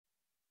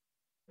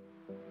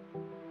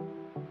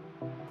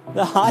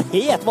Det er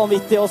helt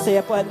vanvittig å se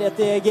på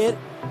Henriette Jæger.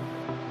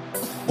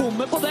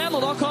 Bommer på den,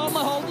 og da kan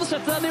Halden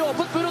sette den i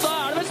åpent bur, og da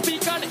er det vel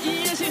spikeren i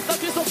kista,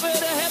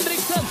 Kristoffer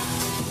Henriksen.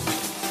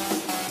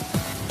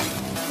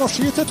 Nå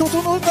skyter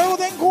Totto Nordne, og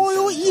den går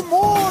jo i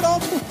mål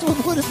av Totto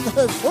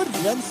Nordne. For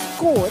en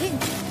skåring!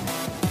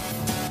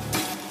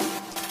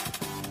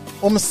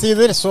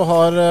 Omsider så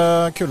har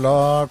kulda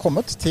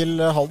kommet til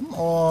Halden,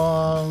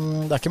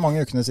 og det er ikke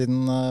mange ukene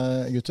siden,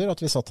 gutter,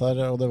 at vi satt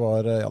her, og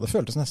det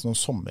føltes nesten som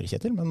sommer,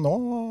 Kjetil, men nå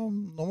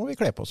må vi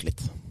kle på oss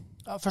litt.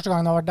 Ja, første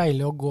gangen har vært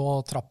deilig å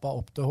gå trappa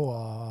opp til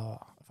HA,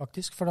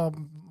 faktisk, for det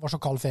var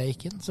så kald før jeg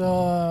gikk inn, så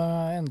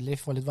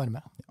endelig få litt varme.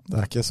 Det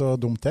er ikke så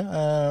dumt det.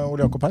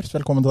 Ole Jakob Herst,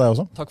 velkommen til deg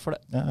også. Takk for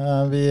det.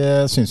 Vi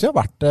synes vi har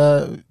vært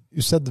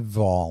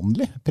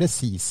usedvanlig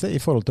presise i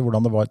forhold til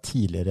hvordan det var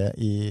tidligere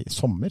i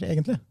sommer,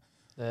 egentlig.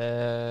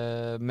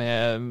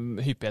 Med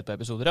hyppighet på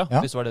episoder, ja,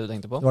 hvis det var det du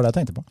tenkte på. Det var det jeg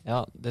tenkte på.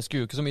 Ja, det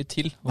skulle jo ikke så mye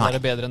til å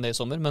være bedre enn det i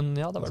sommer, men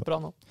ja, det har vært bra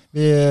nå.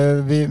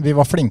 Vi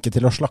var flinke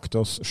til å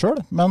slakte oss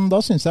selv, men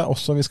da synes jeg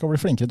også vi skal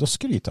bli flinkere til å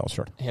skryte av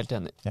oss selv. Helt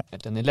enig. Ja.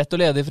 Helt enig. Lett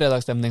og ledig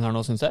fredagsstemning her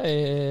nå, synes jeg,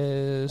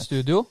 i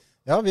studio.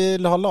 Ja, vi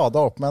har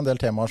ladet opp med en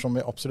del temaer som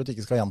vi absolutt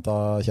ikke skal gjenta,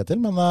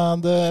 Kjetil, men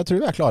jeg tror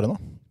vi er klare nå.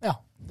 Ja,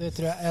 det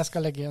tror jeg. Jeg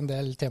skal legge en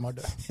del temaer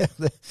død. Ja,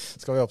 det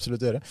skal vi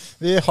absolutt gjøre.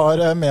 Vi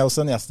har med oss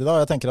en gjest i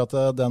dag. Jeg tenker at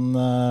den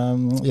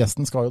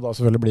gjesten skal jo da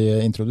selvfølgelig bli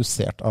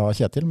introdusert av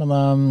Kjetil,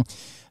 men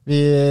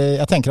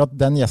jeg tenker at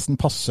den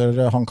gjesten passer,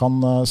 han kan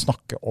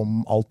snakke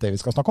om alt det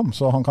vi skal snakke om,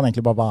 så han kan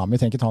egentlig bare være med.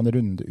 Vi trenger ikke ta en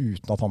runde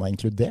uten at han er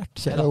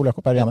inkludert. Ole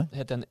Jakob, er du enig?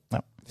 Helt enig.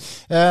 Ja.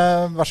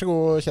 Vær så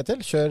god,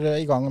 Kjetil. Kjør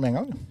i gang med en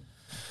gang.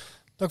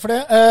 Takk for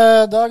det.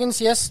 Dagens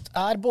gjest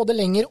er både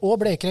lenger og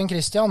blekere enn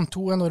Christian.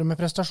 2 enorme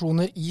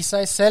prestasjoner i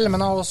seg selv,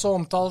 men er også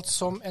omtalt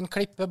som en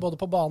klippe både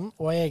på banen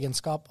og i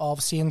egenskap av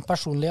sin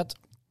personlighet.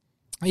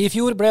 I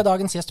fjor ble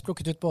dagens gjest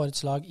plukket ut på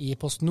årets lag i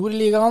Post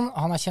Nord-ligaen.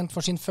 Han er kjent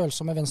for sin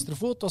følsomme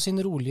venstrefot og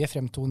sin rolige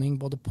fremtoning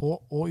både på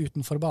og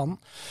utenfor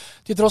banen.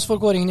 Til tross for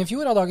kåringen i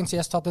fjor har dagens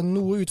gjest hatt en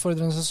noe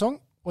utfordrende sesong,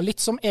 og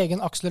litt som egen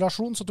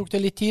akselerasjon så tok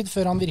det litt tid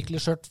før han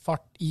virkelig skjørt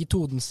fart i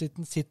toden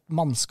sitt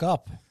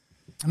mannskap.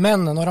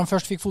 Men når han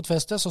først fikk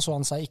fotfeste, så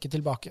han seg ikke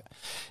tilbake.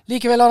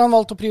 Likevel har han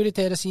valgt å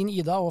prioritere sin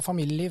Ida og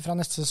familieliv fra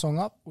neste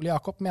sesong av. Ole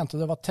Jakob mente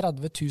det var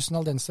 30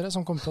 000 aldensere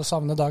som kom til å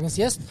savne dagens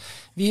gjest.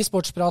 Vi i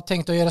Sportsprat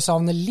tenkte å gjøre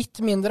savnet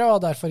litt mindre, og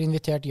har derfor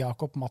invitert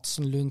Jakob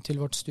Madsen Lund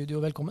til vårt studio.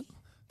 Velkommen.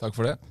 Takk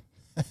for det.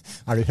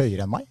 Er du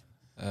høyere enn meg?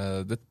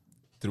 Det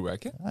tror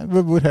jeg ikke. Nei,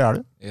 hvor høy er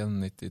du?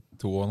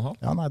 1,92,5.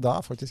 Ja, nei, da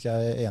er faktisk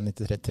jeg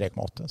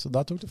 1,93,8, så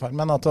der tok du feil.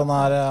 Men at han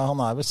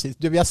er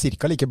vi er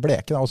cirka like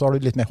bleke, da, og så har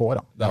du litt mer hår.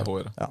 Da. Det er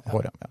hår. Ja,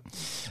 hår, ja.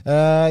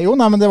 Jo,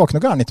 nei, men det var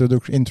ikke noe gærn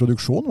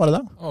introduksjon, var det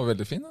det? Det var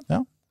veldig fin, det.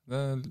 Ja.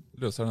 Det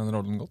løser den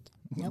rollen godt.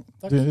 Ja,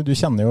 du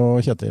kjenner jo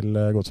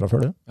Kjetil godt fra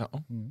før, du. Ja.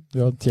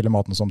 Du har tidlig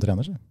maten som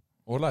trener, så.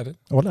 Og lærer.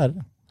 Og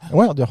lærer.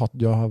 Ja, du har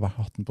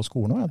hatt den på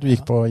skolen også, ja. Du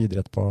gikk på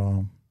idrett på...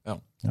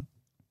 Ja.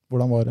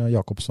 Hvordan var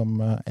Jakob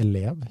som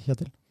elev,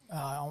 Kjetil?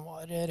 Ja, han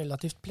var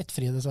relativt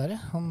plettfri, dessverre.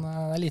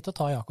 Det er lite å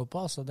ta Jakob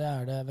på, altså det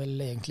er det vel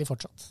egentlig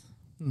fortsatt.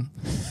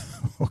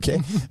 Ok.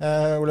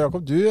 Ole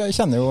Jakob, du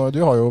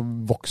har jo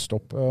vokst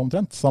opp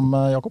omtrent sammen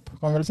med Jakob,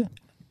 kan vi vel si?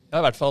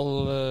 Ja, i hvert fall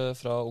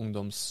fra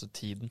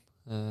ungdomstiden.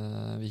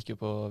 Vi gikk jo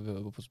på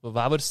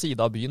hver vår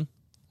side av byen,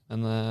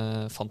 men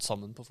fant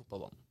sammen på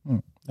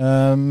fotballbanen.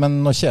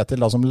 Men når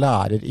Kjetil da som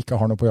lærer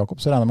ikke har noe på Jakob,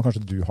 så regner jeg med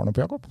kanskje du har noe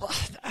på Jakob?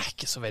 Det er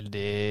ikke så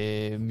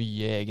veldig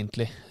mye,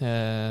 egentlig.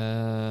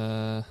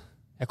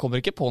 Jeg kommer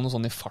ikke på noe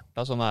sånn i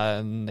farta som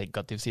er en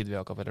negativ side ved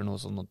Jakob, eller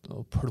noe sånn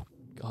å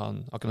plukke.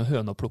 Han har ikke noe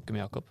høne å plukke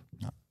med Jakob.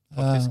 Ja.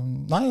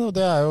 Nei,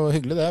 det er jo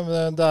hyggelig det.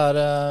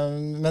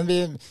 Men det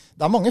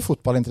er mange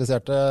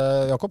fotballinteresserte,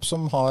 Jakob,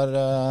 som har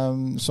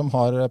på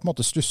en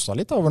måte stusset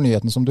litt over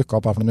nyheten som dukket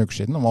opp her for noen uker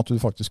siden, om at du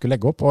faktisk skulle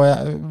legge opp. Og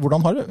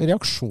hvordan har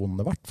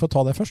reaksjonene vært, for å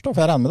ta det først da?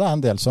 For jeg regner med det er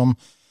en del som...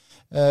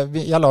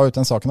 Jeg la ut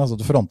den saken altså,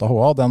 til Fronta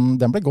HA, og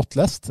den ble godt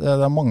lest. Det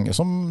er mange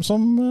som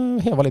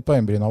hever litt på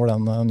øyenbrynet over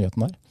den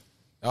nyheten der.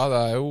 Ja,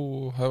 det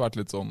har vært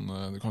litt sånn,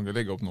 du kan ikke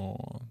legge opp nå,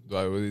 du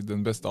er jo i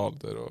den beste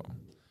alder, og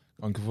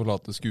kan ikke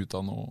forlate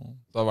skuta nå.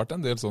 Det har vært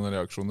en del sånne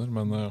reaksjoner,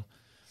 men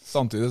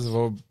samtidig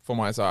for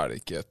meg så er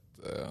det ikke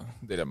et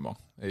dilemma,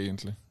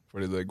 egentlig.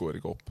 Fordi det går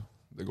ikke opp.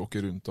 Det går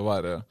ikke rundt å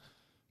være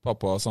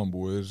pappa,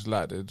 samboer,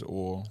 lærer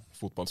og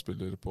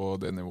fotballspiller på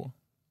det nivået.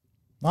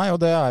 Nei,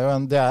 og det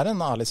er en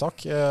ærlig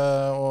sak,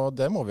 og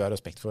det må vi ha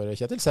respekt for,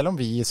 Kjetil. Selv om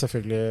vi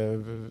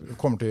selvfølgelig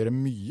kommer til å gjøre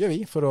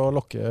mye for å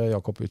lokke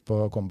Jakob ut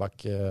på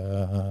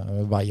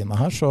comeback-veiene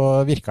her,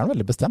 så virker han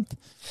veldig bestemt.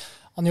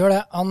 Han gjør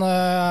det. Han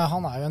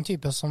er jo en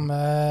type som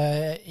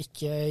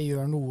ikke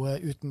gjør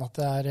noe uten at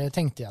det er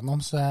tenkt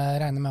igjennom, så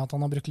jeg regner med at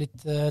han har brukt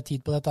litt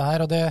tid på dette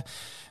her, og det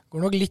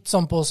Går nok litt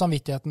sånn på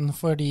samvittigheten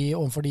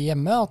overfor de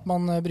hjemme, at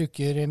man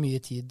bruker mye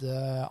tid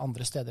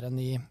andre steder enn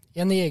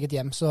i eget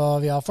hjem. Så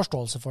vi har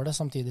forståelse for det,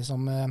 samtidig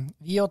som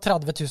vi og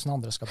 30 000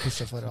 andre skal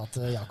pushe for at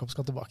Jakob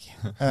skal tilbake.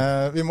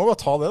 Vi må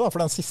bare ta det da,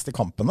 for den siste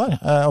kampen der.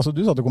 Altså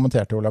du satt og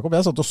kommenterte, Ole Jakob.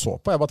 Jeg satt og så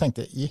på, jeg bare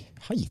tenkte, i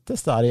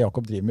heites det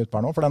Jakob driver med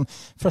utpå her nå, for den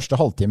første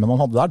halvtimen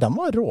han hadde der, den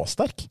var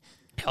råsterk.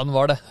 Ja, den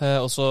var det.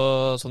 Også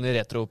sånn i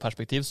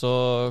retroperspektiv så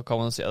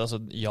kan man si at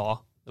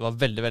det var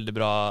veldig, veldig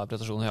bra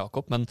prestasjon av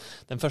Jakob, men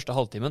den første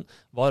halvtimen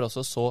var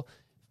også så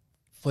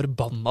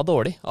forbanna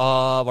dårlig.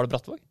 Var det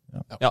Brattvåg?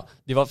 Ja,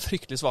 de var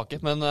fryktelig svake,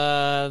 men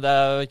det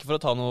er ikke for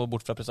å ta noe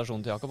bort fra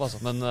prestasjonen til Jakob, altså.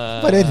 Men,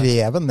 bare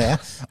reven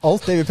ned.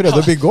 Alt det vi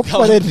prøvde å bygge opp,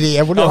 bare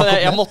rev Ole Jakob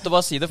ned. Jeg måtte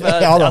bare si det,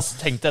 for jeg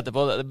tenkte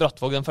etterpå,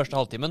 Brattvåg den første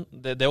halvtimen,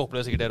 det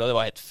opplevde sikkert dere, og det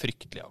var helt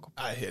fryktelig, Jakob.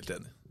 Jeg er helt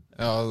enig.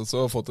 Jeg har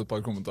så fått et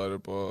par kommentarer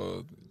på,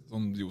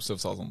 sånn Josef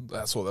sa sånn,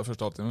 jeg så det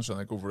første halvtimen,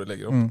 skjønner jeg ikke hvorfor du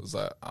legger opp. Så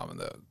sa jeg, ja,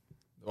 men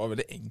det var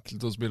veldig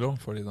enkelt å spille også,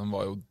 fordi den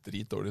var jo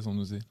dritdårlig, som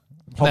du sier.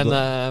 Men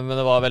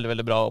det var veldig,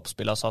 veldig bra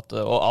oppspill,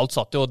 og alt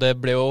satt jo, og det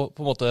ble jo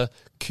på en måte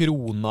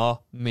krona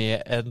med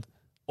en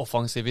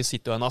offensiv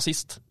visitt og en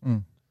assist.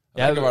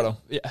 Det er ikke hver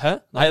dag. Hæ?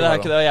 Nei, det er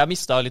ikke det. Jeg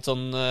mistet litt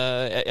sånn,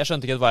 jeg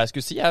skjønte ikke hva jeg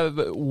skulle si.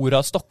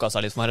 Ordet stokket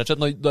seg litt for meg, rett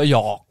og slett. Da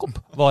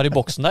Jakob var i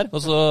boksen der,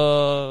 og så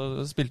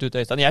spilte ut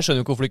Øystein. Jeg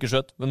skjønner jo ikke hvorfor du ikke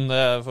skjøt, men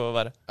det får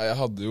være. Jeg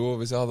hadde jo,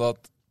 hvis jeg hadde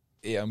hatt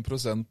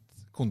 1%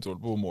 kontroll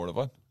på hvor målet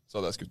var, så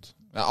hadde jeg skutt.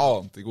 Jeg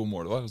ante ikke hvor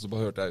målet var, og så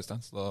bare hørte jeg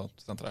Øystein, så da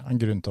stemte jeg. En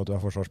grunn til at du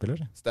er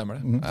forsvarsspiller? Stemmer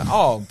det. Jeg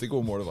ante ikke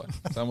hvor målet var,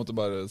 så jeg måtte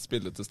bare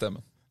spille til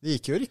stemmen. Det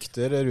gikk jo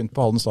rykter rundt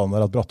på Halden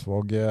stadion at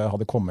Brattvåg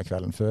hadde kommet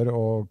kvelden før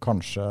og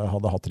kanskje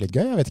hadde hatt det litt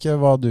gøy. Jeg vet ikke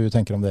hva du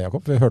tenker om det,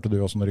 Jakob. Hørte du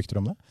også noen rykter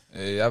om det?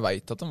 Jeg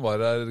vet at de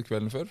var her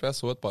kvelden før, for jeg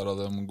så et par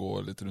av dem gå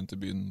litt rundt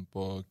i byen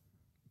på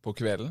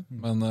kvelden.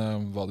 Men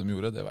hva de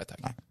gjorde, det vet jeg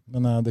ikke. Nei.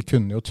 Men det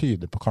kunne jo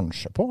tyde på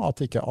kanskje på at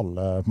ikke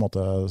alle på en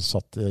måte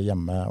satt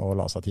hjemme og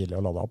la seg tidlig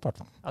og la det opp, i hvert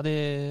fall. Ja, de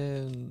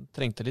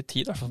trengte litt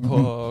tid i hvert fall på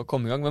å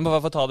komme i gang. Men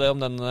bare for å ta det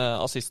om den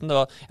assisten,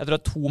 jeg tror det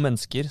er 2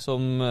 mennesker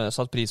som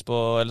satt pris på,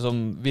 eller som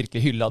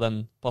virkelig hylla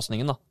den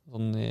passningen da,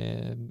 sånn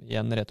i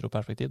en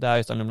retroperspektiv. Det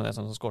er Øystein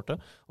Lumlesen som skårte,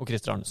 og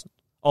Christer Arnesen.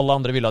 Alle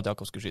andre ville at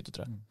Jakob skulle skyte,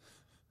 tror jeg.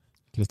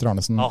 Christer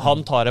Arnesen... Ja,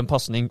 han tar en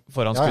passning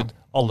foran skudd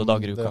alle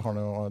dager i uka. Det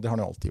har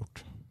han jo alltid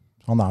gjort.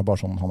 Han er bare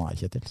sånn han er,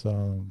 Kjetil, så...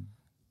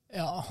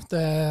 Ja,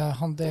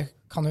 det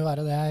kan jo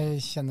være det.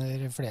 Jeg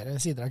kjenner flere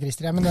sider av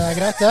Christer, men det er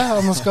greit det.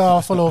 Han skal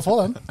få lov å få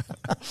den.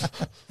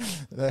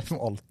 Det må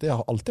alltid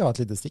ha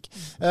et lite stikk.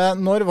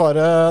 Når var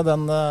det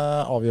den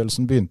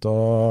avgjørelsen begynte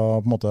å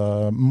på en måte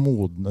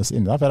modnes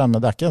inni deg? For jeg regner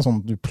med det er ikke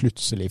sånn at du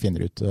plutselig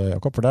finner ut,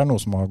 Jakob, for det er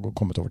noe som har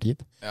kommet over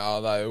tid. Ja,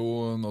 det er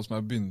jo noe som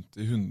jeg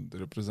begynte i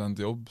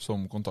 100% jobb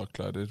som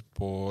kontaktlærer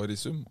på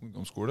Risum,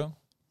 ungdomsskole.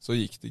 Så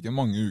gikk det ikke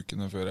mange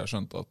ukene før jeg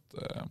skjønte at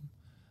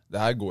det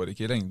her går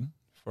ikke i lengden.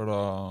 For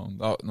da,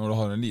 når du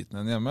har en liten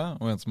en hjemme,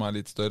 og en som er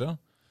litt større,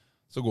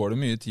 så går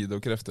det mye tid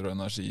og krefter og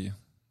energi.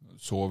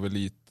 Sover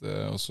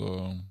lite, og så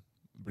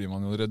blir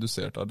man jo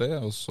redusert av det,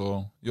 og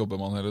så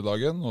jobber man hele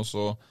dagen. Og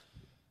så,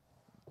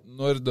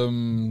 når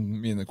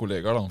mine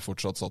kollegaer da,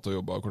 fortsatt satt og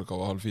jobbet klokka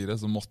var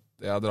 3:30, så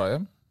måtte jeg dra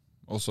hjem.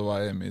 Og så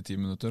var jeg hjemme i 10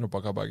 minutter og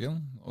pakket bagen,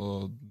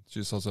 og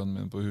kysset sønnen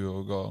min på huet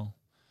og ga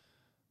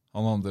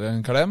han andre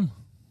en klem.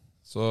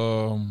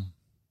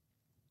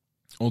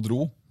 Og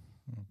dro.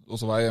 Og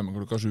så var jeg hjemme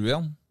klokka 7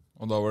 igjen,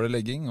 og da var det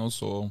legging, og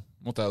så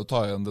måtte jeg jo ta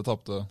igjen det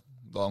tapte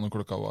da når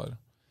klokka var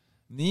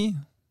 9,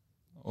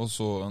 og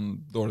så en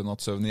dårlig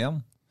natts søvn igjen.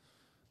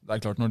 Det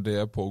er klart når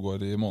det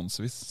pågår i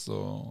månedsvis, så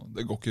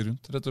det går ikke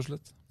rundt, rett og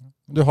slett.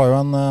 Du har jo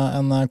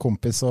en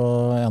kompis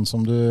og en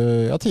som du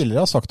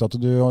tidligere har sagt at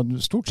du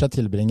stort sett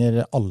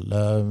tilbringer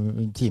alle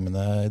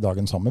timene i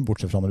dagen sammen,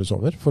 bortsett fra når du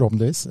sover,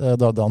 forhåpentligvis,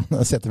 da han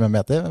setter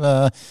med til.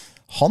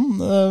 Han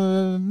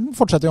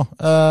fortsetter jo.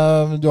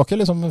 Du har ikke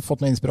liksom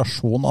fått noe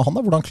inspirasjon av han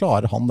da? Hvordan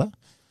klarer han det?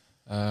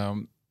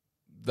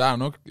 Det er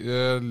nok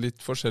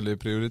litt forskjellige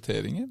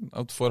prioriteringer.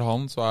 At for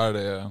han så er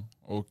det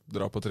å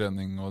dra på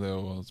trening og det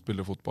å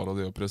spille fotball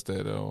og det å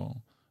prestere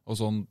og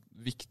sånn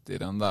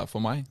viktigere enn det er for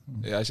meg.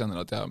 Jeg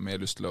kjenner at jeg har mer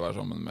lyst til å være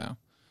sammen med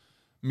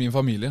min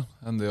familie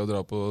enn det å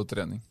dra på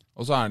trening.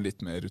 Og så er han litt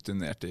mer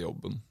rutinert i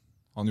jobben.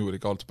 Han gjorde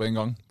ikke alt på en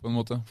gang, på en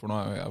måte. For nå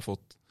har jeg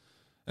fått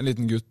en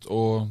liten gutt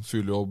og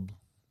full jobb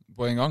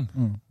på en gang.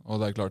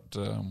 Og det er klart,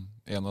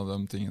 en av de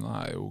tingene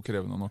er jo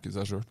krevende nok i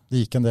seg selv.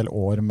 Det gikk en del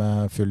år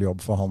med full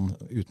jobb for han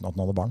uten at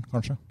han hadde barn,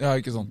 kanskje? Ja,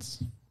 ikke sant.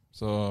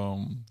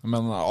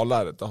 Men all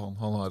ære til han.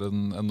 Han har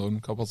en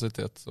enorm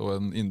kapasitet og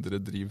en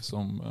indre driv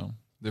som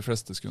de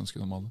fleste skulle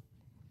ønske de hadde.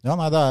 Ja,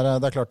 nei, det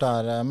er klart det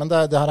er. Men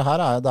det her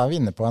er vi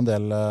inne på en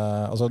del,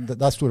 altså det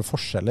er store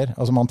forskjeller.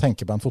 Altså man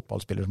tenker på en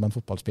fotballspiller som en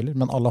fotballspiller,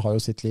 men alle har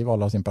jo sitt liv,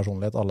 alle har sin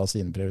personlighet, alle har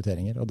sine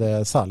prioriteringer, og det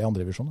er særlig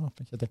andre divisjon.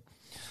 Kjetil.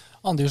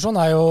 Andredivisjon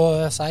er jo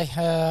seg,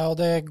 og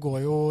det går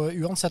jo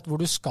uansett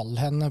hvor du skal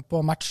hen på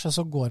match,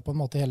 så går på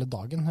en måte hele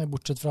dagen.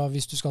 Bortsett fra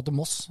hvis du skal til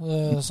Moss,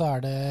 så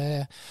er det,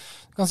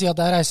 du kan si at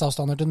det er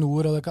reiseavstander til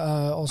nord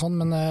og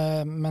sånn,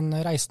 men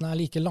reisene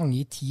er like lange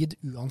i tid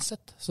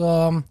uansett. Så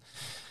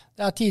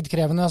det er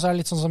tidkrevende, og så er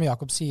det litt sånn som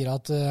Jakob sier,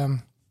 at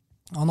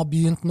Han har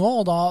begynt nå,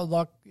 og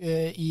da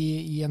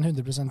i en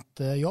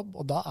 100% jobb,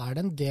 og da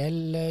det en del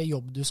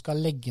jobb du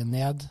skal legge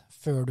ned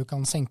før du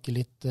kan senke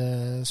litt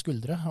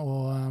skuldre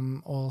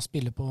og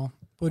spille på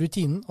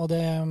rutinen, og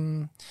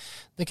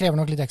det krever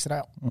nok litt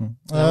ekstra, ja.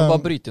 Jeg må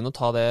bare bryte inn og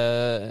ta det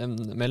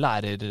med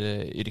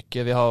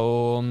læreryrket. Vi har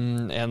jo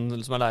en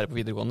som lærer på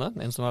videregående,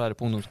 en som lærer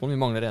på ungdomsskolen,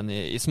 vi mangler en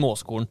i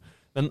småskolen.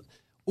 Men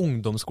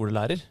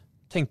ungdomsskolelærer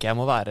tenker jeg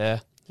må være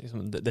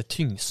liksom, det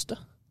tyngste.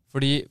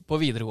 Fordi på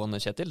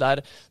videregående, Kjetil,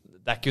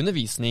 det ikke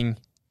undervisning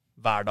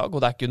hver dag,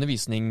 og det ikke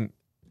undervisning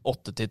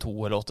 8 til 2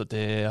 eller 8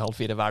 til halv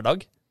 4 hver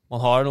dag.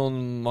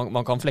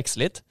 Man kan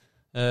flekse litt.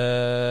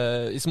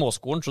 I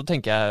småskolen så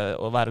tenker jeg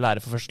å være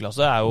lærer for første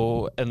klasse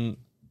jo en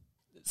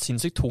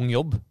sinnssykt tung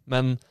jobb,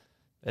 men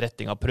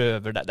retting av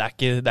prøver, det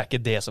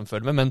ikke det som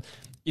følger med, men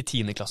i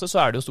 10. klasse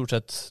så det jo stort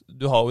sett,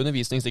 du har jo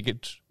undervisning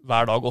sikkert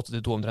hver dag 8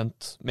 til 2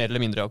 omtrent, mer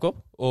eller mindre,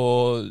 Jakob,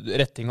 og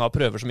retting av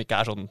prøver som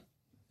ikke sånn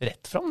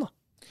rett fram da.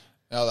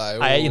 Ja, det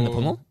jo... jeg inne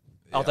på noe?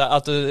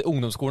 At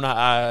ungdomsskolen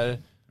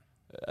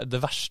det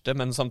verste,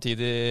 men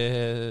samtidig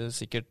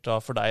sikkert da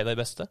for deg det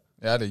beste?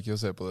 Jeg liker å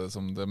se på det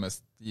som det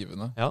mest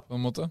givende, på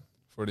en måte.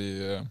 Fordi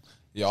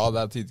ja,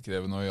 det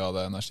tidkrevende, og ja,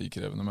 det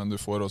energikrevende, men du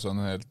får også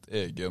en helt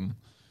egen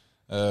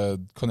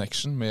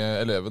connection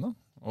med elevene.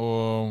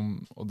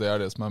 Og det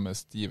det som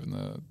mest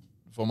givende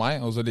for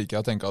meg. Og så liker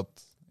jeg å tenke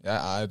at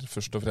jeg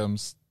først og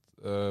fremst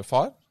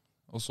far,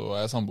 og så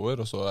jeg samboer,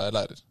 og så jeg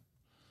lærer.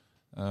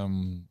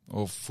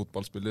 Og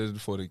fotballspiller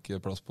får ikke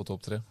plass på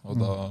topp 3,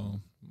 og da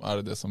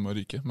det som må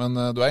ryke. Men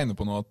du inne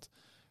på noe at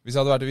hvis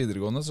jeg hadde vært i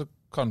videregående, så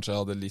kanskje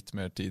jeg hadde litt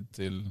mer tid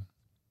til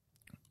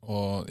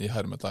å i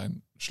hermetegn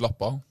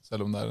slappe av,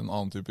 selv om det en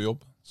annen type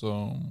jobb. Så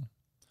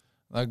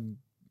det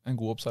en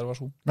god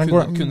observasjon.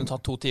 Kunne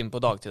tatt 2 timer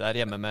på dagtid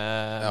der hjemme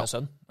med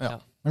sønn. Ja.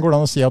 Men går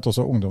det an å si at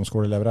også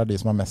ungdomsskoleelever de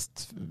som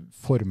mest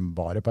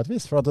formbare på et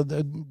vis? For at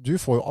du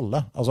får jo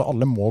alle. Altså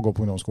alle må gå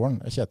på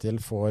ungdomsskolen. Kjetil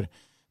får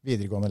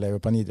videregående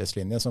elever på en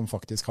idrettslinje som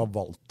faktisk har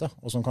valgt det,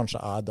 og som kanskje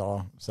da,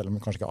 selv om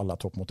kanskje ikke alle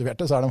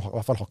toppmotiverte, så de i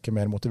hvert fall hakket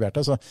mer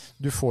motiverte. Så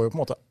du får jo på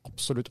en måte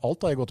absolutt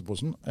alt da i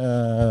godteposen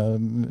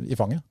i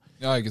fanget.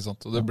 Ja, ikke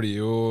sant. Og det blir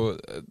jo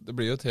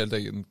et helt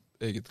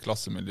eget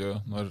klassemiljø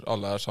når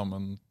alle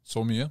sammen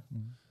så mye.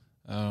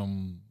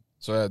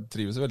 Så jeg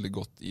trives veldig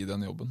godt i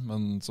den jobben, men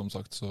som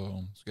sagt så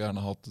skulle jeg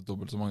gjerne hatt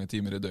dobbelt så mange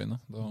timer i døgnet.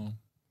 Da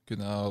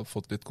kunne jeg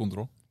fått litt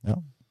kontroll. Ja,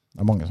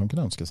 det mange som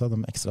kunne ønske seg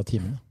de ekstra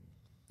timene.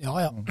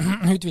 Ja,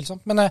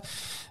 utvilsomt. Men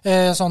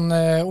sånn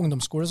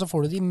ungdomsskole så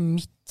får du de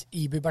midt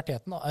i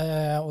puberteten,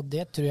 og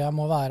det tror jeg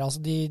må være,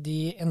 altså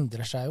de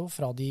endrer seg jo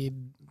fra de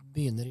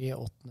begynner i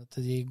 8.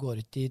 til de går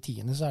ut i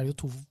 10. Så det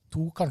jo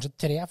to, kanskje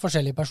 3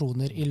 forskjellige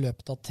personer i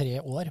løpet av 3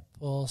 år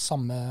på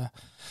samme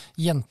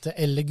jente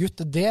eller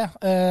gutt. Det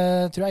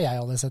tror jeg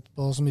hadde sett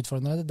på som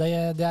utfordrende. Det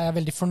jeg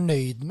veldig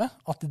fornøyd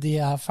med at de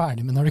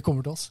ferdig med når de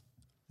kommer til oss.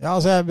 Ja,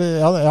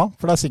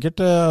 for det sikkert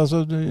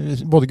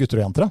både gutter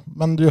og jenter,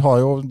 men du har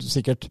jo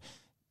sikkert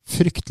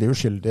fryktelig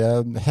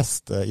uskyldige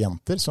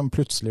hestejenter som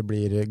plutselig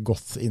blir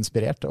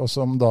goth-inspirert, og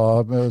som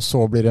da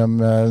så blir de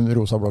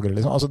rosa-bloggere.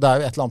 Liksom. Altså, det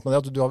jo et eller annet med det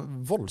at du har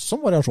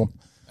voldsom variasjon.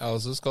 Ja,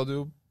 så skal du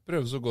jo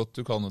prøve så godt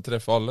du kan å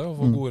treffe alle, og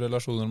få gode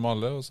relasjoner med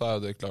alle, og så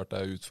det klart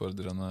det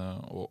utfordrende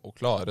å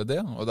klare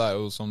det. Og det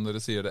jo, som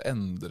dere sier, det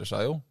endrer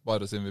seg jo.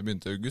 Bare siden vi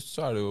begynte i august,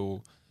 så det jo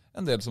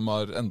en del som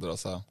har endret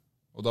seg.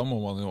 Og da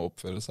må man jo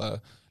oppføre seg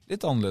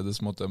litt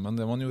annerledes mot dem enn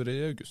det man gjorde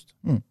i august.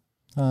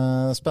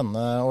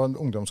 Spennende, og en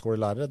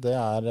ungdomsskolelærer, det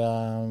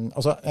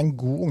altså en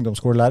god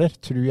ungdomsskolelærer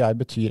tror jeg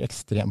betyr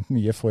ekstremt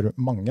mye for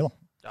mange da.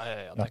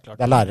 Ja, det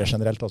klart. Det lærere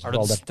generelt også. Du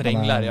en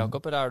streng lærer,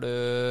 Jakob, eller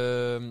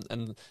du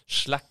en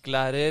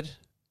slack-lærer?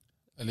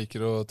 Jeg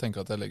liker å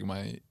tenke at jeg legger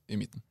meg i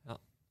midten. Ja.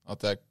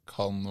 At jeg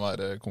kan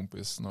være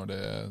kompis når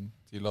det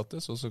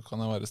tillates, og så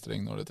kan jeg være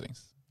streng når det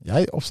trengs.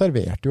 Jeg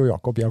observerte jo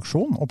Jakob i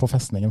aksjon og på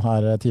festningen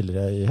her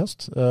tidligere i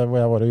høst, hvor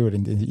jeg var og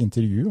gjorde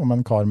intervju om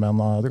en kar med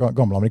en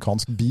gammel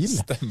amerikansk bil.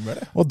 Stemmer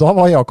det. Og da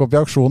var Jakob i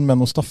aksjon med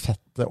noe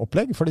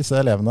stafettopplegg for disse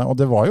elevene, og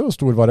det var jo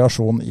stor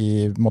variasjon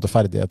i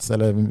ferdighets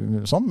eller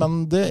sånn,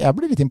 men jeg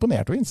ble litt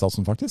imponert over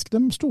innsatsen faktisk.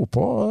 De sto på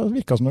og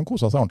virket som de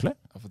koset seg ordentlig.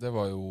 Ja, for det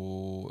var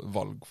jo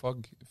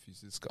valgfag,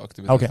 fysisk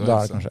aktivitet. Okay,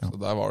 kanskje, ja.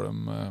 Så der var de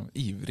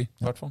ivrig,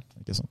 i hvert fall.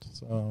 Ikke sant.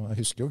 Så jeg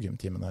husker jo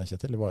gymtimene,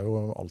 Kjetil. Det var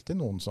jo alltid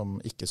noen som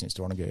ikke syntes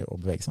det var noe gøy å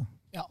bevege seg.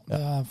 Ja, det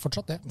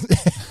fortsatt det.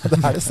 Det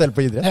det selv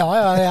på idrett? Ja,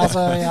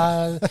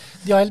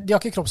 de har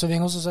ikke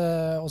kroppsøving hos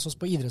oss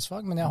på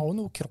idrettsfag, men jeg har jo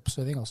noe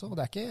kroppsøving også, og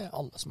det ikke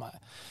alle som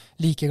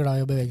like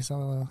glad i å bevege seg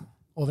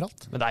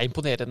overalt. Men det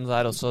imponerende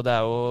der også. Det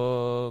jo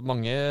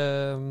mange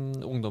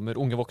ungdommer,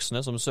 unge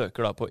voksne, som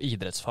søker da på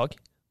idrettsfag,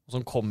 og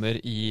som kommer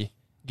i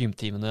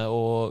gymtimene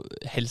og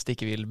helst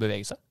ikke vil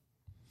bevege seg.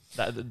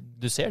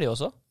 Du ser de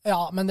også?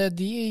 Ja, men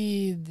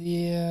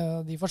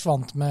de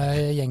forsvant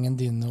med gjengen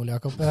din, Ole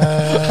Jakob.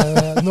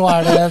 Nå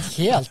det et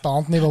helt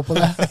annet nivå på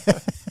det.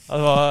 Det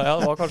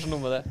var kanskje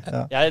noe med det.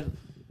 Ja.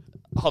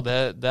 Det har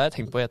jeg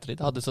tenkt på i ettertid.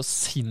 Jeg hadde så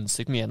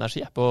sinnssykt mye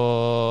energi på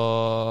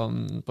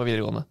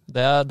videregående.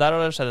 Der har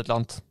det skjedd et eller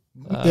annet.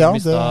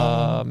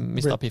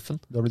 Mista piffen.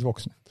 Du har blitt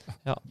voksen.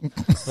 Ja.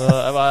 Så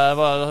jeg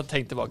bare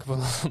tenkte tilbake på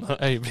noen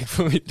øyeblikk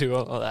på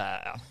videregående, og det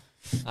ja.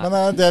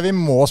 Men det vi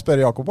må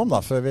spørre Jakob om da,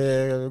 før vi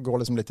går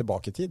liksom litt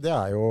tilbake i tid, det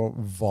er jo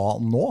hva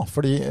nå?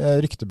 Fordi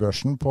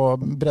ryktebørsen på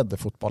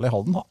breddefotball i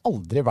Halden har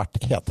aldri vært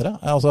hetere.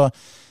 Altså,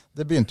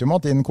 det begynte jo med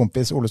at din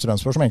kompis Ole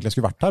Strømsborg, som egentlig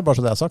skulle vært her, bare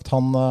så det er sagt,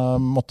 han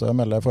måtte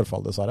melde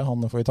forfall dessverre,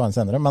 han får vi ta inn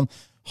senere, men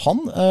han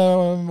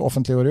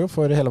offentliggjorde jo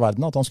for hele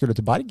verden at han skulle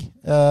til Berg,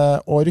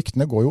 og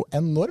ryktene går jo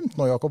enormt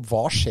nå, Jakob.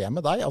 Hva skjer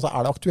med deg? Altså,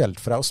 er det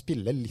aktuelt for deg å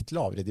spille litt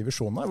lavere i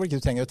divisjonene, hvor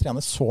ikke du trenger å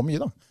trene så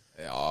mye da?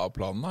 Ja,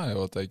 planen er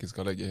jo at jeg ikke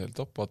skal legge helt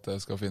opp, at jeg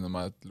skal finne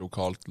meg et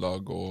lokalt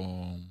lag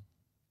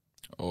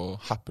og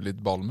happe litt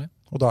ballen med.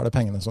 Og da er det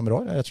pengene som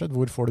rår, rett og slett.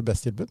 Hvor får du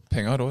best tilbud?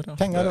 Penger rår, ja.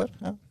 Penger rår,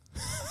 ja.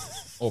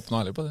 Åpne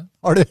ærlig på det.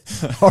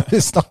 Har du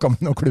snakket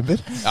med noen klubber?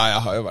 Ja,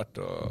 jeg har jo vært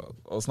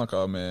og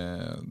snakket med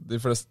de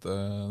fleste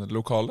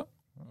lokale,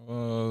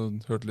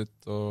 og hørt litt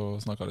og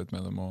snakket litt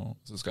med dem, og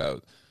så skal jeg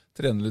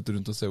trene litt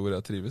rundt og se hvor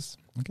jeg trives.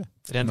 Okay.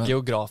 Rent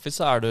geografisk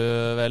så er du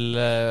vel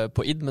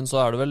på ID, men så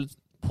er du vel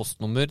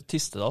postnummer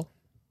Tistedal.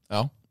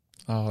 Ja,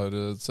 jeg har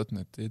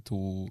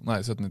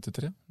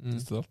 1793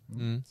 Tistedal.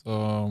 Så,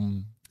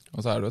 og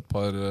så er det et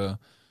par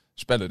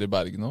spillere i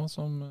Bergen også,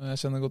 som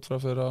jeg kjenner godt fra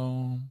før. Og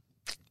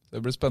det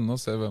blir spennende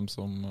å se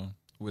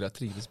hvor jeg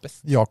trives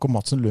best. Jakob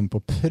Madsen Lund på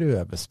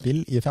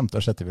prøvespill i 5.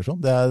 og 6.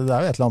 divisjon. Det er jo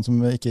et eller annet som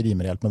ikke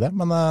rimer helt med det,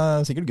 men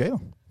sikkert gøy da.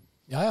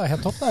 Ja,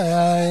 helt topp.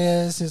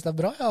 Jeg synes det er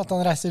bra at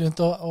han reiser rundt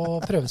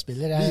og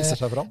prøvespiller. Viser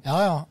seg fram.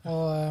 Ja,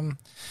 og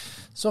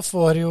så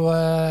får jo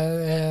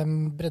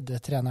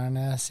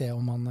breddetrenerne se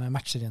om han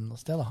matcher inn noe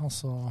sted, da. Og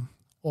så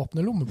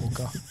åpner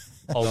lommeboka.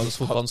 Halvens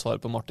fotballansvar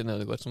på Martin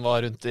Ødegaard, som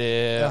var rundt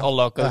i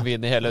alle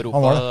akademiene i hele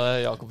Europa.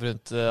 Jakob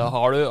rundt.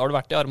 Har du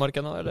vært i Armark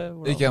ennå?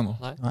 Ikke ennå.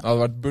 Det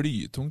hadde vært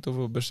blytungt å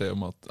få beskjed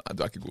om at nei, du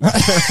er ikke god.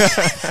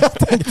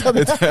 Jeg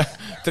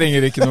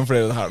trenger ikke noen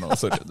flere her nå,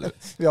 sorry.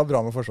 Vi har bra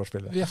med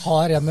forsvarsspillere. Vi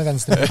har en med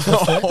venstre.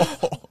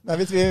 Nei,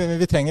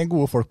 vi trenger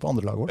gode folk på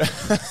andre lag vårt.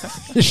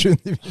 I 7.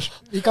 divisjon.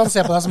 Vi kan se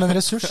på deg som en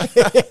ressurs.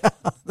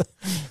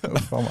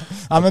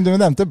 Nei, men du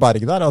nevnte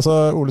Berg der, altså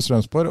Ole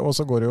Strømsborg, og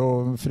så går det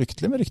jo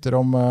fryktelig med rykter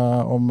om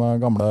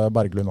gamle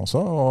Berglund også,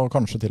 og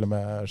kanskje til og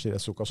med Shire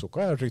Suka,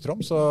 jeg har rykter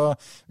om, så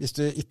hvis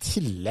du i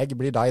tillegg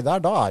blir deg der,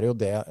 da er jo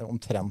det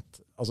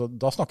omtrent, altså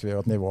da snakker vi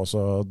jo et nivå,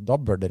 så da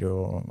bør dere jo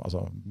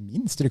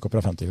minst rykke opp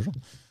fra 50 divisjon.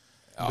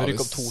 Ja, bør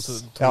rykke opp to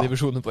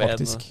divisjoner på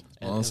faktisk.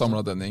 Og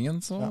samlet den gjengen,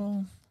 så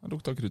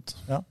lukta krutt.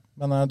 Ja,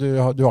 men du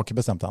har ikke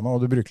bestemt deg nå,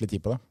 og du bruker litt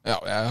tid på det? Ja,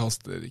 jeg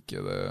haster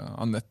ikke det.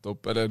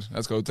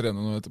 Jeg skal jo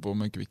trene noe etterpå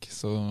med Kvikk,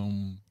 så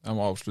jeg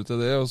må avslutte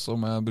det, og så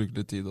må jeg bruke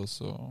litt tid, og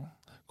så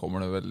kommer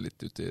det vel litt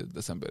ut i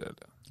desember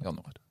eller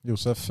januar.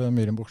 Josef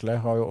Myhren Buksley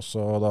har jo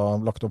også da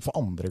lagt opp for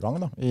andre gang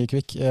da, i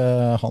Kvikk.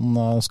 Han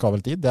skal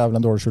vel tid, det er vel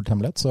en dårlig skjult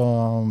hemmelighet, så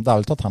det er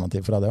vel et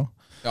alternativ for deg det også?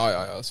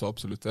 Ja, så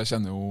absolutt. Jeg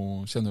kjenner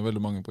jo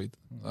veldig mange på ID.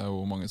 Det er jo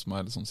mange som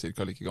er sånn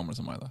cirka like gamle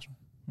som meg der. Så.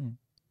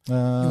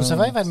 Josef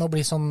er i ferd med å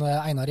bli sånn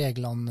Einar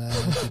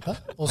Egeland-type.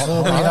 Og så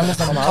blir han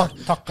nesten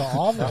takka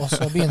av, og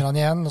så begynner han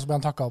igjen, og så blir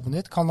han takka av på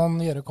nytt. Kan han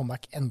gjøre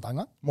comeback enda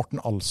en gang?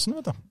 Morten Alsen,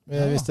 vet du.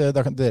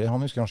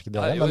 Han husker kanskje ikke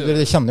det, men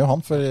dere kjenner jo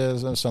han, for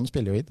sønnen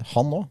spiller jo ID.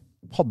 Han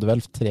også hadde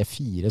vel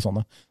 3-4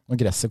 sånne. Når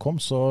gresset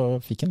kom, så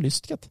fikk han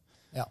lyst, gitt.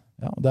 Ja,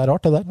 det er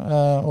rart det der.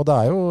 Og det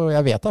er jo,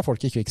 jeg vet det er folk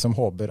i Kvikk som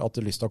håper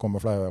at lysta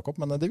kommer fra Jakob,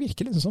 men det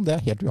virker liksom som det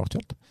er helt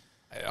uaktuelt.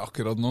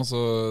 Akkurat nå, så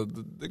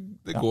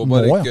det går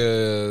bare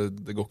ikke,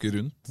 det går ikke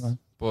rundt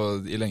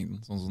i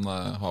lengden, sånn som det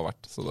har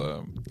vært. Så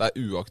det er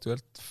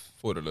uaktuelt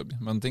foreløpig,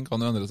 men ting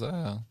kan jo endre seg.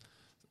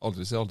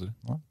 Aldri si aldri.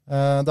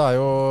 Det har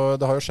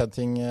jo skjedd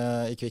ting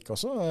i Kvikk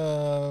også.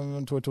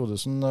 Tor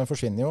Todesen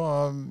forsvinner jo.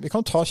 Vi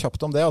kan ta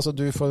kjapt om det. Altså,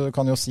 du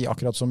kan jo si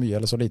akkurat så mye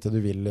eller så lite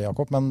du vil,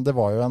 Jakob, men det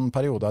var jo en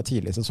periode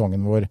tidlig i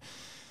sesongen hvor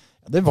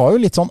det var jo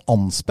litt sånn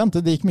anspent.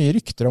 Det gikk mye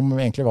rykter om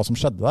egentlig hva som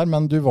skjedde der,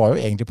 men du var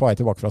jo egentlig på vei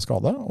tilbake fra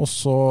skade, og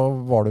så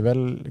var du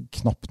vel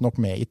knapt nok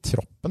med i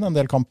troppen en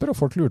del kamper, og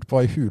folk lurte på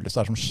hva i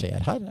huleste er som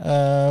skjer her.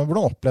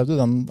 Hvordan opplevde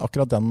du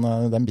akkurat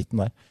den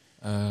biten der?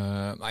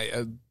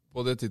 På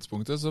det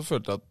tidspunktet så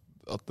følte jeg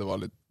at det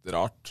var litt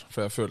rart, for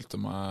jeg følte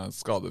meg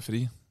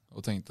skadefri, og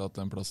tenkte at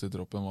en plass i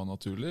troppen var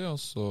naturlig, og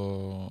så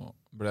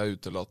ble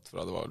jeg utelatt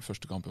fra det var vel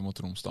første kampen mot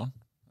Tromsdalen.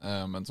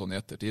 Men sånn i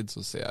ettertid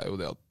så ser jeg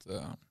jo det at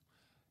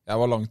jeg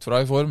var langt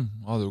fra i form.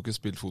 Jeg hadde jo ikke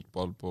spilt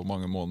fotball på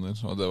mange måneder,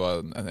 og det var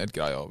en helt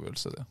grei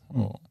avgjørelse det.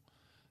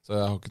 Så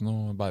jeg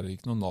har bærer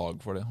ikke noe nag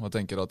for det. Og jeg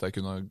tenker at jeg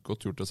kunne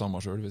godt gjort det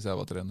samme selv hvis jeg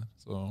var trener.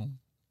 Så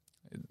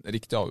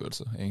riktig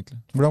avgjørelse,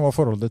 egentlig. Hvordan var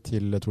forholdet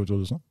til Tor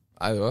Todesen?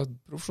 Nei, det var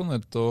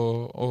profesjonelt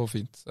og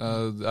fint.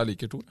 Jeg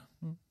liker Tor.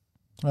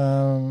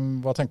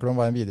 Hva tenker du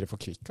om veien videre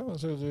for Kvikk?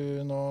 Altså,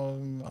 nå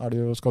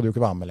skal du jo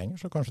ikke være med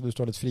lenger, så kanskje du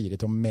står litt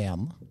friere til å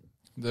mene?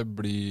 Det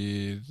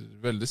blir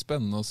veldig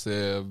spennende å se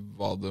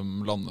hva de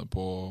lander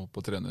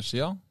på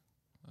trenersida.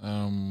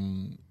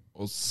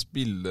 Og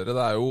spillere,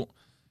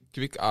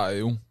 Kvikk er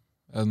jo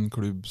en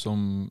klubb som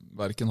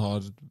hverken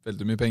har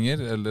veldig mye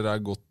penger eller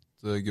er godt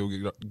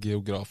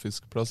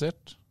geografisk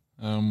plassert.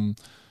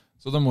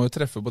 Så de må jo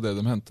treffe på det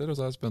de henter, og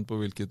så er jeg spent på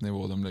hvilket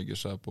nivå de legger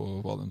seg på,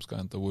 hva de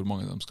skal hente, og hvor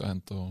mange de skal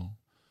hente,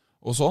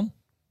 og sånn.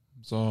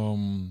 Så,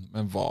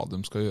 men hva de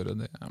skal gjøre,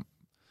 det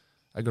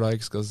jeg er glad jeg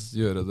ikke skal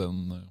gjøre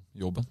den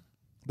jobben.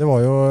 Det var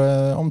jo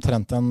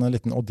omtrent en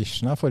liten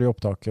audition her forrige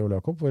opptak, Ole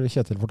Jakob, hvor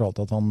Kjetil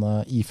fortalte at han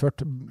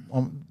iført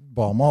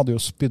Bama hadde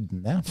jo spydd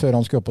ned før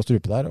han skulle opp og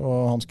strupe der,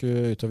 og han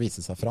skulle ut og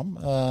vise seg fram.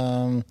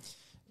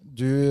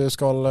 Du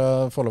skal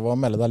få lov å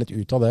melde deg litt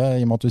ut av det,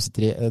 i og med at du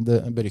sitter i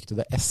det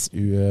beryktede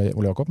SU,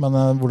 Ole Jakob.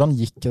 Men hvordan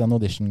gikk den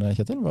audition,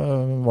 Kjetil?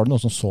 Var det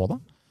noen som så det?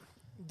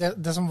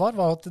 Det som var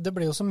at det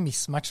ble jo så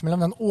mismatch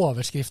mellom den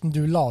overskriften du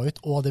la ut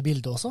og det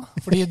bildet også.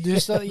 Fordi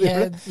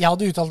jeg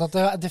hadde uttalt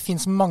at det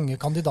finnes mange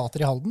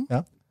kandidater i Halden,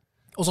 ja.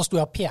 Og så sto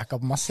jeg og peka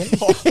på meg selv.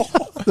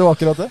 Det var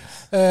akkurat det.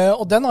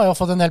 Og den har jeg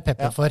fått en del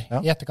pepper for ja.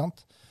 I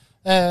etterkant.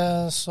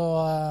 Så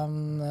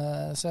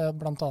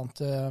blant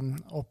annet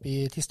oppe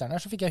i Tisteren her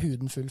så fikk jeg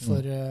huden full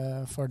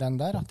for den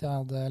der, at jeg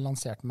hadde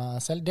lansert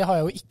meg selv. Det har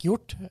jeg jo ikke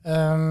gjort.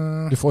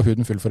 Du får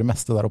huden full for det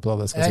meste der oppe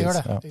da, det skal jeg sies.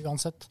 Jeg gjør det,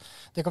 uansett.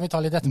 Det kan vi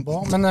ta litt etterpå.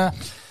 Men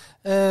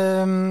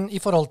i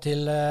forhold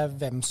til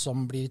hvem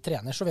som blir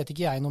trener, så vet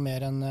ikke jeg noe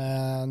mer enn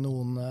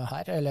noen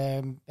her.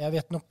 Eller jeg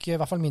vet nok I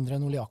hvert fall mindre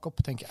enn Ole Jakob,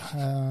 tenker jeg.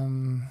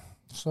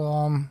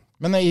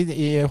 Men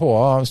i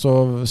HA så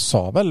sa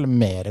vel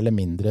mer eller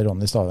mindre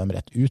Ronny Stavem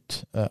rett ut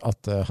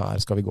at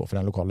her skal vi gå for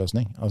en lokal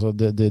løsning. Altså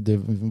det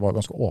var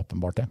ganske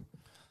åpenbart det.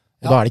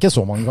 Og da er det ikke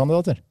så mange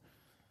kandidater.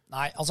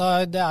 Nei, altså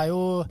det er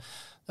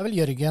vel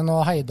Jørgen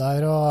og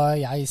Heidar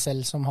og jeg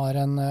selv som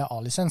har en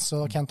A-lisens,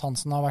 og Kent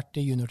Hansen har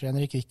vært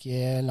juniortrener I Kvikk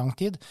I lang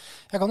tid.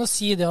 Jeg kan jo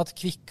si det at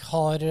Kvikk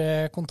har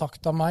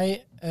kontaktet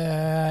meg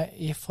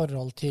I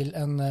forhold til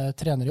en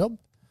trenerjobb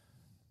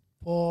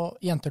på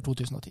Jenter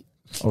 2010.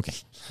 Okay.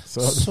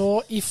 Så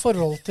I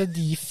forhold til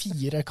de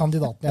 4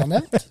 kandidatene jeg har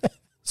nevnt,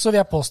 så vil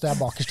jeg påstå jeg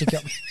bakerst I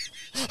køen.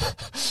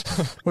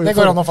 Det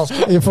går an å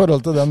fastslå. I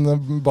forhold til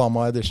den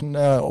Bama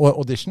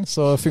audition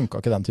så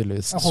funket ikke den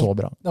tydeligvis så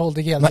bra. Det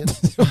holdt ikke helt inn.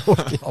 Nei, det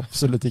holdt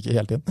absolutt ikke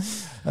helt inn.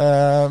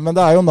 Men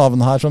det jo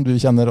navn her som du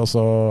kjenner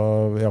også,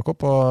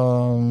 Jakob,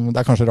 og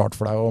det kanskje rart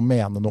for deg å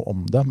mene noe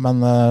om det,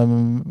 men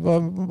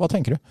hva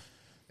tenker du?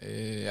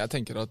 Jeg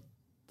tenker at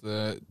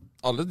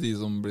alle de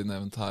som blir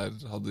nevnt her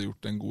hadde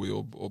gjort en god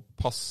jobb og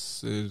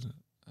passer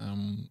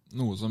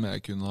noe som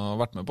jeg kunne ha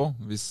vært med på,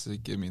 hvis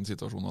ikke min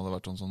situasjon hadde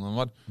vært sånn som den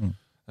var.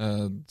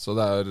 Så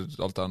det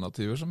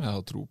alternativer som jeg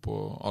har tro på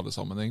alle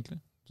sammen egentlig.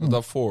 Så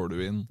da får du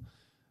inn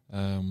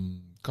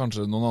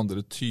kanskje noen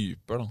andre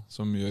typer da,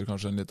 som gjør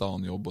kanskje en litt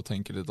annen jobb og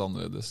tenker litt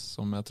annerledes,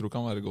 som jeg tror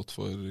kan være godt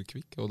for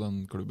Kvikk og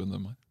den klubben de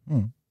har.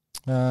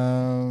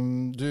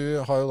 Du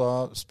har jo da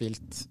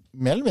spilt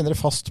mer eller mindre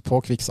fast på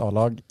Kvikks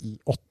A-lag I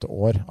 8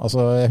 år.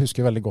 Altså, jeg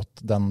husker veldig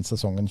godt den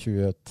sesongen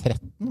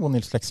 2013, hvor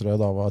Nils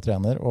Lekserød da var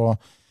trener, og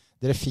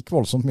dere fikk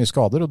voldsomt mye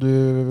skader, og du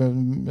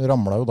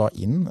ramlet jo da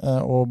inn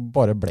og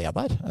bare ble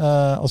der.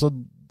 Altså,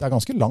 det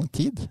ganske lang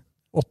tid.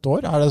 8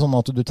 år. Det sånn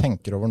at du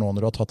tenker over nå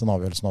når du har tatt en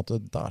avgjørelse at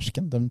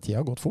dersken, den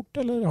tida har gått fort,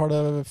 eller har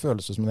det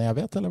føles som en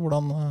evighet, eller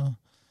hvordan?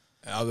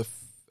 Ja,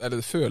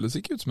 det føles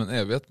ikke ut som en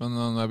evighet, men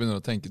når jeg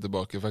begynner å tenke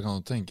tilbake, for jeg kan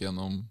jo tenke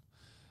gjennom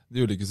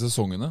de ulike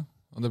sesongene,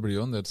 og det blir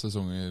jo en del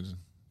sesonger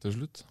til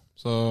slutt.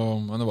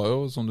 Men det var jo,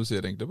 som du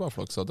sier, egentlig bare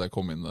flaks at jeg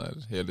kom inn der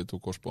hele I 2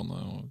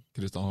 korsbåndet, og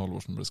Kristian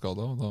Halvorsen ble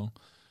skadet, og da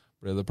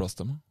ble det plass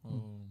til meg. Og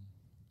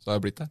så har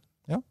jeg blitt der.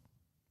 Ja,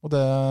 og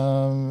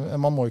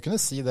man må jo kunne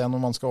si det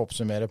når man skal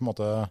oppsummere på en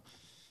måte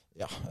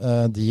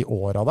de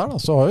årene der, da,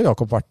 så har jo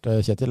Jakob vært,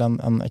 Kjetil,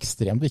 en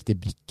ekstremt viktig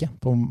brikke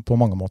på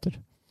mange måter.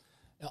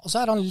 Ja, og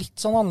så han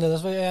litt sånn annerledes,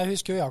 for jeg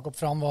husker jo Jakob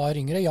fra han var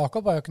yngre.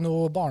 Jakob jo ikke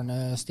noe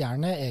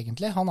barnestjerne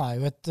egentlig. Han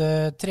jo et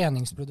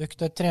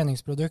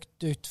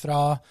treningsprodukt ut fra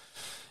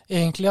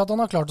egentlig at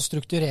han har klart å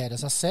strukturere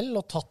seg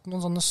selv og tatt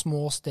noen sånne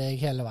små steg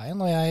hele veien.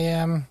 Og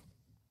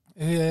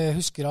jeg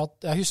husker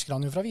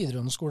han jo fra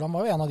videregående skole. Han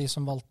var jo en av de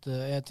som valgte,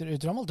 jeg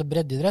tror han valgte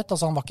breddeidrett.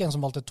 Altså han var ikke en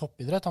som valgte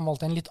toppidrett, han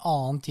valgte en litt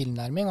annen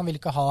tilnærming. Han ville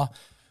ikke ha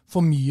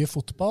for mye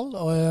fotball,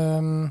 og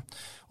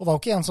var jo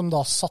ikke en som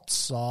da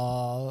satsa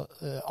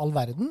all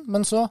verden,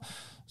 men så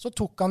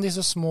tok han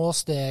disse små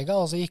stega,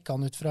 og så gikk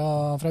han ut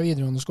fra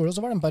videregående skole, og så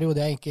var det en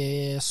periode jeg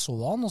ikke så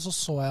han, og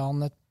så jeg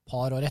han et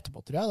par år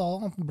etterpå, tror jeg. Da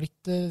hadde han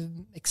blitt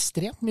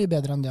ekstremt mye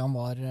bedre enn det han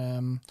var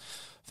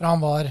fra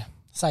han var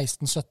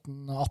 16,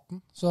 17,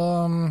 18.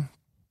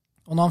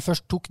 Og når han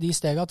først tok de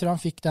stegene, tror jeg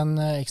han fikk den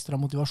ekstra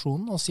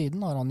motivasjonen, og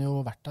siden har han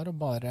jo vært der og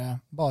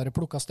bare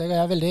plukket steg. Og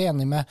jeg veldig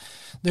enig med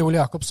det Ole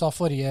Jakob sa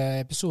forrige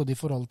episode I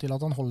forhold til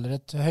at han holder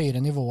et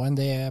høyere nivå enn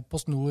det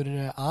PostNord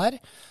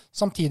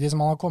samtidig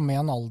som han har kommet I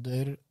en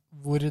alder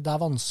hvor det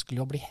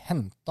vanskelig å bli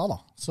hentet da.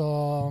 Så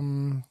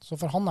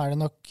for han det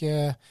nok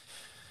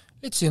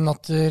litt synd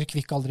at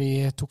Kvikk aldri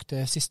tok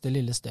det siste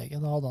lille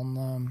steget. Da hadde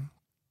han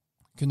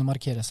kunne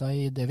markere seg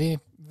I det vi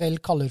vel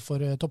kaller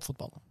for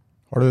toppfotball.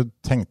 Har du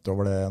tenkt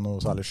over det noe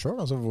særlig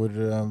selv? Altså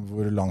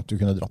hvor langt du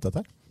kunne dratt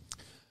dette?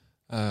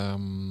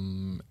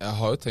 Jeg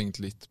har jo tenkt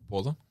litt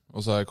på det,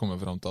 og så har jeg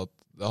kommet frem til at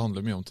det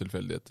handler mye om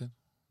tilfeldigheter.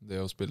 Det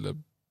å spille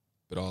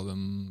bra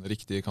den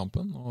riktige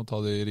kampen, og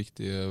ta de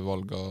riktige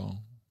valgene,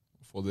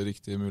 få de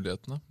riktige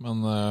mulighetene. Men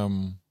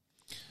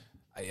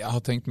jeg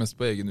har tenkt mest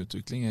på egen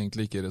utvikling,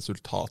 egentlig ikke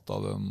resultatet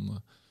av den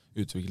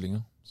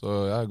utviklingen. Så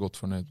jeg er godt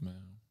fornøyd med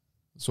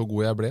så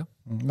god jeg ble.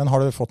 Men har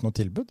du fått noe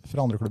tilbud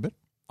fra andre klubber?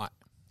 Nei.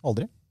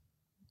 Aldri?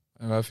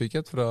 Jeg fikk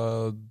et fra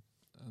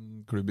en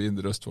klubb i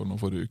Indre Østfold nå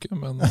forrige uke,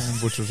 men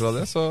bortsett fra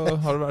det så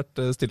har det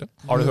vært stille.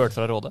 Har du hørt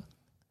fra Rådet?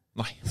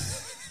 Nei.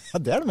 Ja,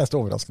 det er det mest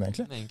overraskende,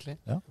 egentlig. Egentlig.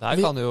 Ja.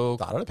 Der kan du jo...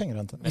 Der er det penger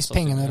å hente. Hvis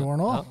pengene rår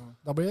nå,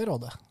 da blir det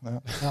Rådet.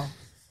 Ja. Ja.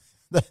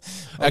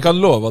 Jeg kan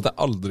love at jeg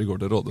aldri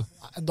går til Rådet.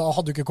 Da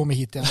hadde du ikke kommet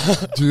hit igjen.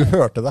 Du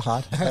hørte det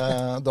her.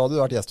 Da hadde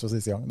du vært gjest for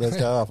siste gang. Det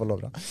skal jeg i hvert fall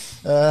love deg.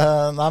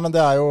 Nei, men det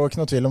er jo ikke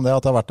noe tvil om det,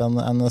 at det har vært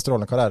en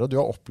strålende karriere. Og du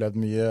har opplevd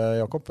mye,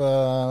 Jakob.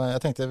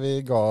 Jeg tenkte vi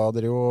ga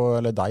dere jo,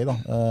 eller deg da,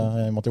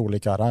 i og med at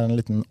Ole ikke er her, en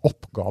liten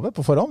oppgave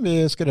på forhånd.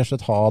 Vi skulle rett og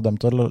slett ha dem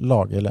til å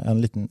lage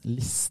en liten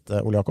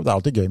liste, Ole Jakob. Det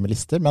er alltid gøy med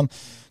lister, men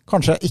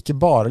kanskje ikke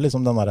bare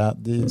liksom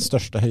de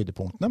største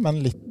høydepunktene,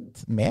 men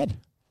litt mer.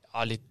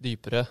 Ja, litt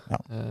dypere. Ja.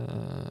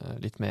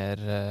 Litt mer...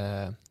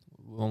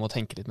 man må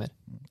tenke litt mer.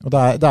 Og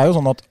det er jo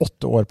sånn at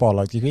 8 år på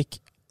A-laget i Kvik,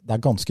 det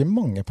er ganske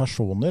mange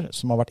personer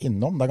som har vært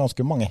innom. Det er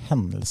ganske mange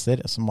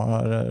hendelser som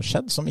har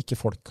skjedd, som ikke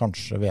folk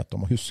kanskje vet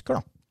om og husker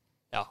da.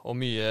 Ja, og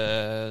mye,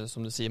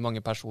 som du sier,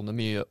 mange personer,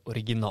 mye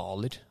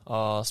originaler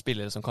av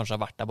spillere som kanskje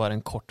har vært der bare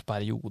en kort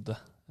periode.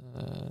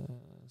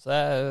 Så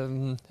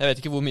jeg vet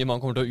ikke hvor mye man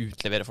kommer til å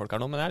utlevere folk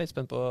her nå, men jeg er litt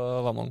spent på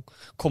hva man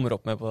kommer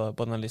opp med på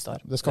denne lista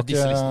her.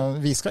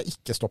 Vi skal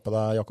ikke stoppe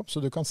deg, Jakob, så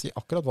du kan si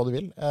akkurat hva du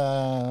vil.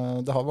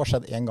 Det har bare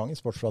skjedd en gang i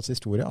Sportsprats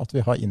historie at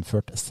vi har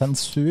innført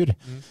sensur,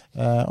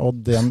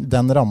 og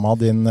den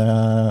rammet din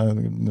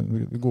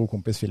gode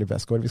kompis Philip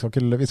Westgård. Vi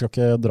skal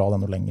ikke dra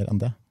den noe lenger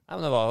enn det. Nei,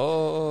 men det var jo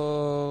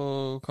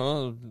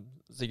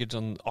sikkert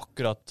sånn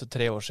akkurat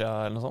 3 år siden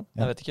eller noe sånt.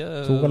 Ja. Jeg vet ikke.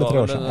 2 eller 3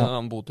 år siden. Det var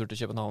en botur til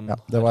København. Ja,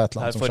 det var et eller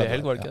annet her som forrige skjedde.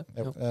 helg, var det ikke?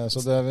 Ja.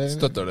 Så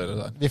Støtter dere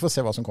der? Vi får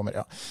se hva som kommer,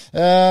 ja.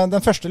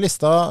 Den første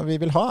lista vi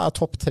vil ha er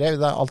topp 3.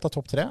 Alt er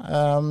topp 3.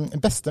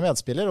 Beste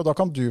medspiller, og da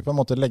kan du på en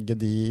måte legge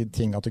de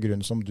tingene til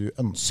grunn som du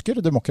ønsker.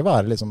 Det må ikke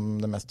være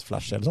liksom det mest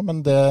flashy, eller sånn,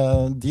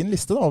 men din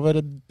liste da,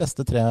 over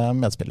beste 3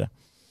 medspillere.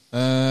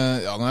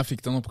 Ja, når jeg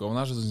fikk den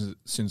oppgaven her, så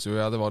synes jo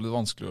jeg det var litt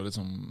vanskelig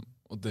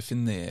å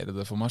definere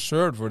det for meg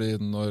selv, fordi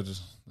når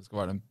det skal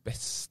være den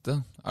beste,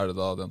 er det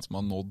da den som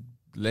har nådd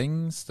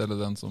lengst, eller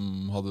den som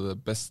hadde det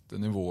beste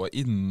nivået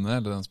inne,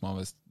 eller den som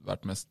har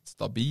vært mest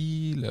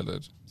stabil,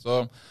 eller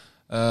så.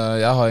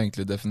 Jeg har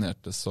egentlig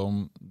definert det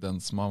som den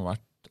som har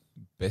vært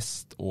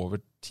best over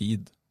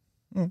tid.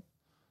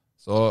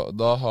 Så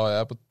da har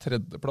jeg på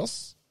 3. plass,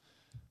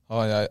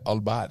 har jeg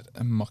Albert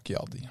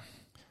Macchiadi.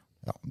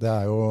 Ja, det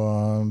er jo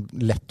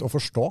lett å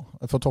forstå,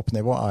 for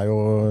toppnivå er jo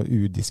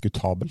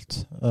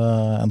udiskutabelt.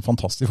 En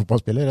fantastisk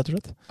fotballspiller, rett og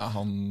slett. Ja,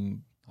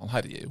 han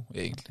herjer jo,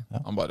 egentlig.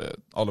 Ja.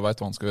 Alle vet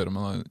hva han skal gjøre,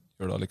 men han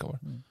gjør det allikevel.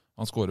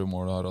 Han skårer jo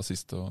mål og har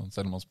assist, og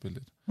selv om han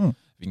spiller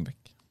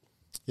wingback.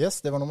 Yes,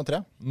 det var nummer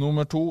 3.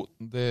 Nummer 2,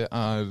 det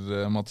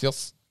er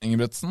Mathias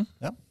Engebretsen.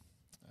 Ja.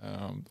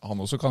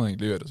 Han også kan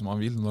egentlig gjøre som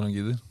han vil når han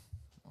gidder.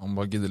 Han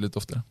bare gidder litt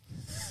oftere.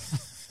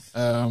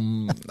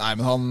 Nei,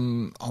 men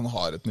han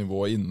har et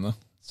nivå inne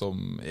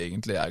som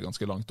egentlig er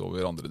ganske langt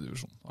over andre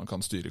divisjon. Han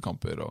kan styre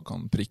kamper, og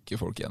kan prikke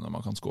folk gjennom,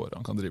 han kan skåre,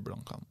 han kan drible,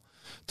 han kan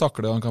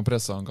takle, han kan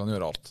presse, han kan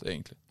gjøre alt,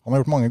 egentlig. Han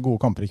har gjort mange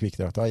gode kamper i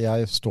Kvikk-drakta.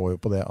 Jeg står jo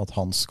på det at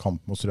hans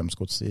kamp mot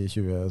Strømsgods i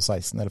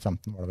 2016, eller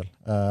 2015 var det vel,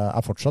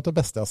 er fortsatt det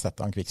beste jeg har sett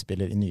av en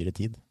Kvikk-spiller i nyere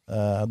tid.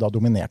 Da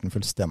dominerte han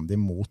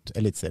fullstendig mot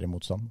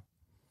elitseriemotstand.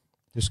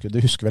 Du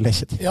husker vel det,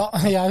 Kjetil? Ja,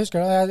 jeg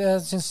husker det.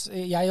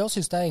 Jeg også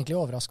synes det er egentlig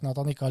overraskende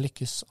at han ikke har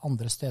lykkes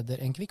andre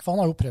steder enn Kvikk, for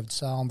han har jo prøvd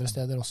seg andre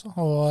steder også,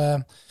 og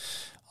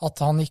at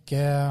han ikke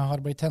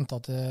har blitt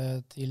hentet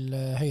til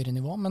høyere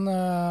nivå. Men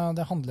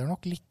det handler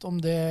nok litt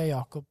om det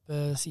Jakob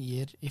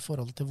sier i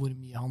forhold til hvor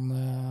mye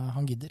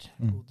han gidder,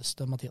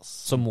 godeste Mathias.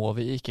 Så må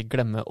vi ikke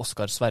glemme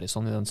Oskar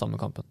Sverrisson i den samme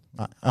kampen.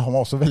 Nei, han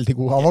var også veldig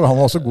god. Han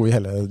var også god i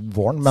hele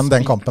våren, men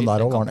den kampen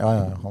der også,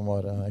 han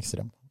var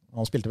ekstrem.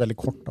 Han spilte veldig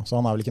kort, da, så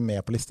han er vel ikke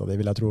med på lista di,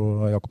 vil jeg tro,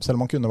 Jakob, selv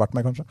om han kunne vært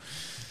med, kanskje.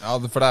 Ja,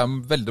 for det er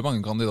veldig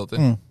mange kandidater.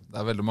 Det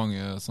er veldig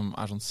mange som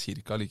er sånn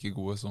cirka like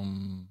gode som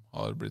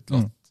har blitt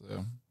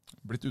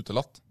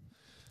utelatt.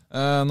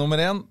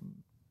 Nummer 1,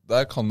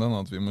 der kan det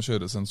hende at vi må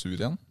kjøre sensur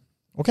igjen.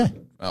 Ok.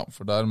 Ja,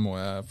 for der må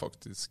jeg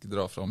faktisk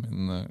dra fra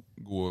min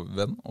gode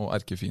venn og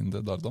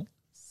erkefiende Dardan,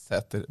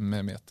 Sæter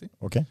Mehmeti.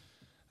 Ok.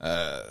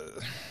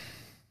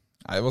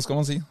 Nei, hva skal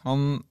man si?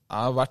 Han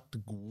har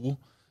vært god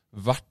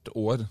hvert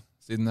år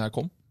siden jeg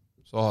kom.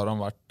 Så har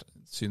han vært,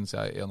 synes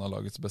jeg, en av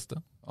lagets beste.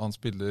 Han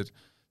spiller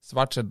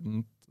svært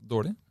sjelden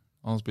dårlig.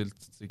 Han har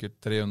spilt sikkert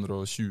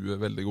 320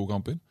 veldig gode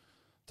kamper.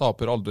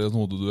 Taper aldri en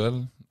hodeduell,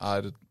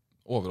 er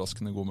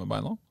overraskende god med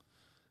beina.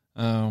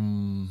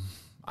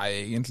 Nei,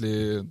 egentlig,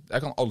 jeg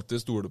kan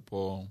alltid stole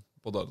på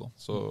Dardan,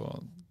 så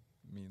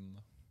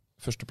min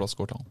førsteplass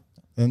går til han.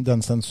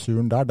 Den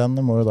sensuren der, den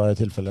må jo da i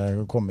tilfelle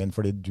komme inn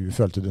fordi du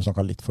følte du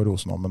snakket litt for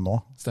rosen om den nå.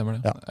 Stemmer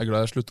det. Ja. Jeg er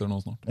glad jeg slutter nå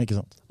snart. Ikke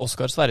sant?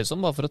 Oskar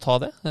Sverrisson, bare for å ta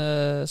det,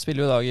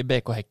 spiller jo i dag i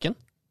BK Hekken.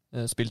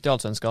 Spilt i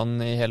Allsvenskan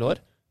i hele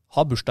år.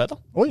 Har bursdag da,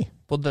 Oi.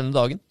 på denne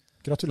dagen.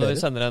 Gratulerer. Så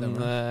vi sender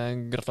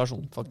en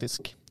gratulasjon,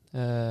 faktisk.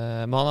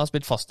 Men han har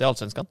spilt fast i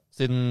Allsvenskan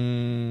siden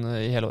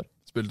i hele år.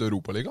 Spilte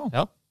Europaliga?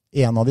 Ja.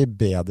 En av de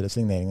bedre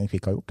signeringene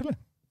Kvik har gjort, eller?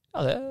 Ja,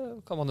 det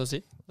kan man jo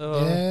si.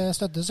 Det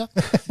støttes, ja.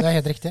 Det er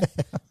helt riktig.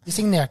 De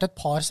signerte et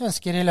par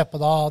svensker i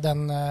løpet av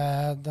den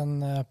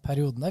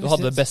perioden. Du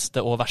hadde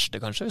beste og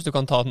verste, kanskje, hvis du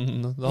kan ta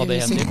den. Du hadde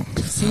en til.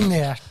 Vi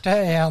signerte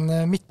en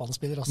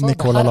midtbanespiller også.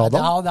 Nikola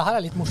Ladan. Det her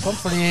er litt morsomt,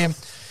 fordi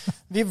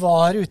vi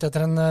var ute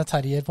etter en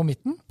terrier på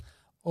midten,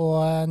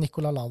 og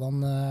Nikola Ladan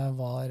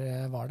var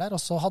der.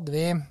 Og så hadde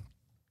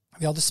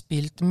vi hadde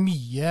spilt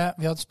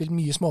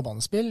mye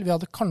småbanespill. Vi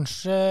hadde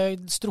kanskje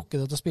strukket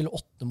det til å spille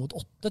 8 mot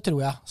 8, tror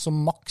jeg, som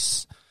maks.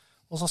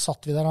 Og så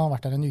satt vi der, han har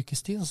vært der en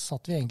ukes tid, og så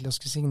satt vi egentlig og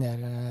skulle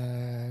signere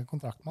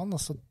kontrakt med han.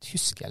 Og så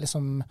husker jeg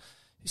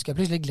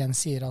plutselig Glenn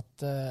sier at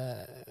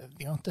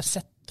vi har ikke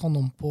sett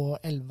honom på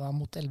 11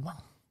 mot 11.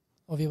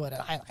 Og vi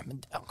bare, nei,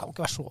 men det kan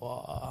ikke være så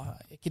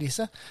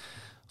krise.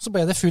 Så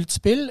ble det fullt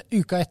spill,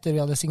 uka etter vi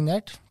hadde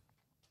signert.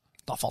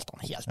 Da falt han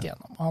helt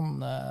igjennom.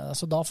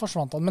 Så da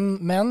forsvant han.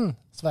 Men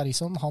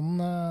Sverrisson, han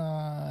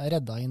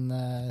redda inn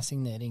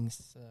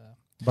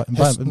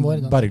høsten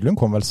vår. Berglund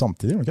kom vel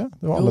samtidig, ikke?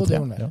 Det var alle tre.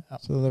 Det var ja.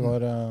 Så det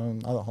var,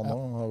 han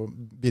har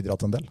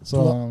bidratt en del.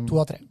 Så, 2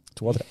 av 3.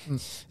 2 av 3.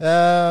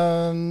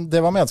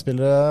 Det var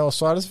medspillere, og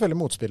så er det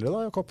selvfølgelig motspillere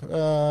da, Jakob.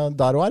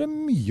 Der også er det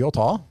mye å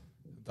ta.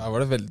 Der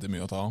var det veldig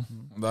mye å ta.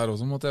 Der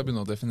også måtte jeg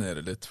begynne å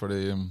definere litt,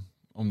 fordi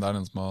om det er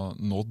den som har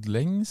nådd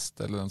lengst,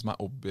 eller den som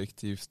er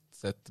objektivt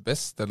sett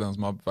best, eller den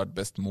som har vært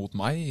best mot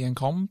meg i en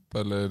kamp,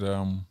 eller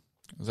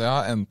så jeg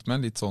har endt med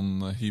en litt sånn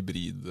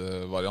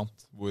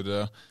hybridvariant, hvor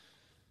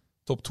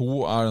topp 2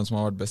 er den som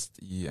har vært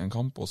best i en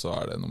kamp, og så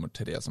er det nummer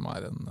 3 som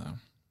er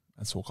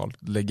en såkalt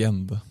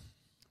legende.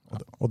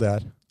 Og det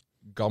er?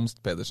 Gamst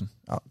Pedersen.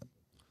 Ja,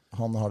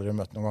 han har dere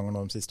møtt noen ganger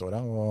nå de siste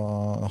årene,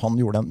 og han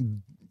gjorde en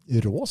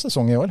rå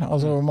sesong i år.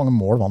 Altså, hvor mange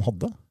mål han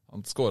hadde?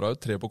 Han skåret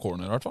jo 3 på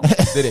corner i hvert fall.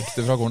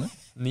 Direkte fra corner.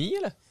 9,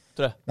 eller?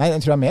 Tror jeg. Nei,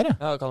 den tror jeg er mer.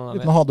 Ja, kan han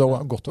Uten å ha det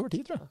gått over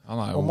 10, tror jeg.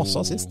 Han er og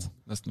masse assist.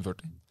 Nesten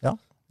 40. Ja.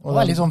 Og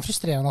det er litt sånn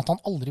frustrerende at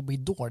han aldri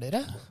blir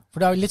dårligere. For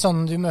det er jo litt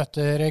sånn, du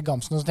møter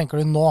Gamsen, og så tenker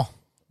du nå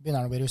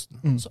begynner han å bli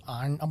rusten. Så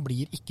han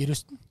blir ikke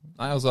rusten.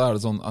 Nei, og så er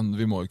det sånn,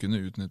 vi må jo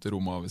kunne utnytte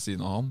rommet ved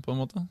siden av han, på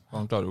en måte.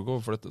 Han klarer jo ikke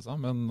å flytte seg,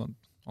 men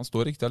han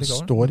står riktig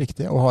allikevel. Står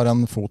riktig, og har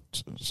en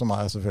fot som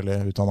er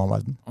selvfølgelig ut av en annen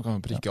verden. Han kan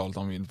jo prikke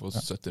alt han vil på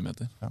 70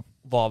 meter. Ja.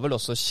 Var vel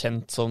også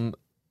kjent som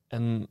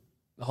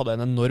hadde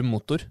en enorm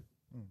motor.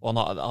 Og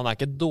han er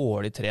ikke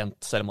dårlig trent,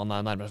 selv om han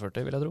er nærmere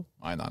 40, vil jeg tro.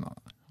 Nei.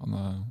 Han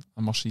er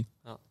en maskin.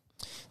 Ja.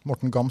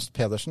 Morten Gamst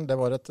Pedersen, det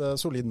var et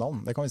solid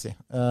navn, det kan vi si.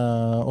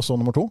 Og så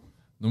nummer 2?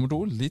 Nummer 2,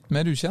 litt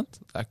mer ukjent.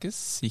 Det er ikke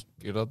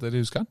sikkert at dere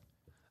husker han.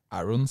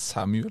 Aaron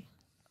Samuel.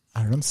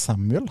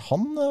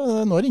 Han,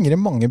 nå ringer det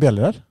mange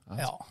bjeller her.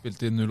 Ja.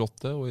 Spilte i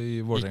 08 og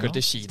i Vålerenga. Gikk vel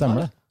til Kina?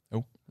 Stemmer det?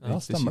 Jo. Ja,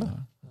 stemmer det.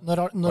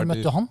 Når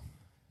møtte du han?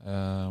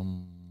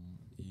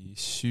 I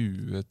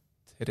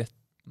 2013,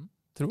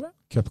 tror jeg.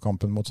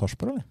 Cupkampen mot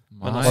Sarpsborg, eller?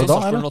 Men også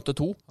Sarpsborg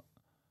 8-2?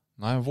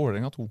 Nei,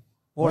 Vålerenga 2.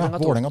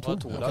 Vålerenga 2.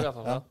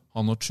 Ja.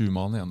 Han og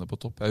Schumann ene på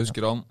topp. Jeg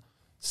husker han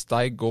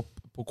steig opp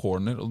på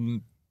corner og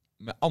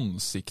med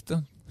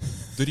ansiktet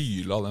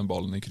dryla den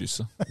ballen i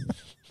krysset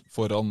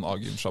foran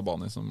Agim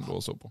Shabani som lå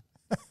og så på.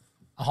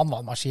 Han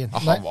var en maskin.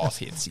 Ja, han var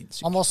helt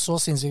sinnssyk. Han var så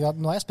sinnssyk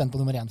at nå er jeg spent på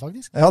nummer 1,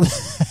 faktisk. Ja,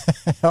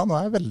 ja, nå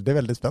er jeg veldig,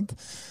 veldig spent.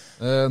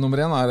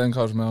 Nummer 1 er en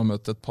kar som jeg har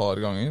møtt et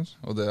par ganger,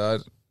 og det er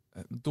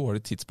et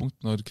dårlig tidspunkt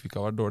når Kvik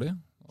har vært dårlig,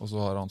 og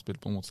så har han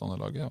spilt på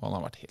motstanderlaget, og han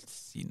har vært helt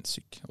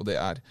sinnssyk. Og det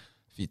er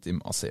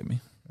Fitim Asemi.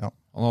 Ja.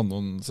 Han hadde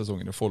noen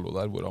sesonger i Follo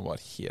der hvor han var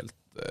helt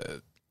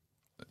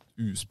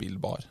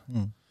uspillbar.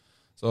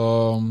 Så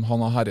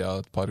han har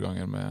herjet et par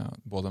ganger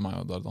med både meg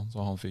og Dardan,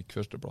 så han fikk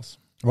førsteplass.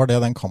 Var det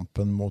den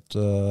kampen mot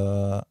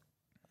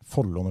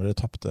Follo når dere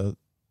tappte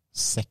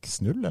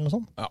 6-0 eller noe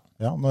sånt? Ja.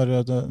 Ja,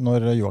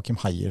 når Joakim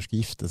Heier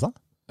skulle gifte seg?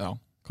 Ja.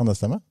 Kan det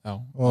stemme? Ja,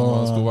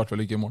 han sto i hvert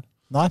fall ikke i mål.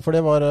 Nei, for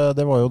det var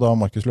jo da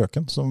Markus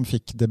Løken som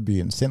fikk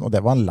debuten sin, og det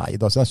var han lei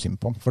da, så jeg er synd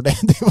på ham, for det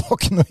var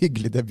ikke noe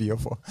hyggelig debut å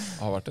få. Det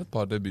har vært et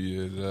par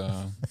debuter.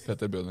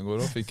 Petter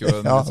Bjørnegård fikk jo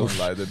en litt sånn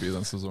lei debut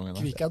den sesongen.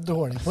 Kvik er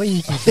dårlig på å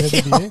gi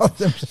keepere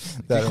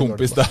Det er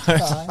kompis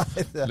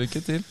der.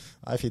 Lykke til.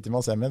 Nei, Fitim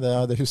Asemi,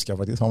 det husker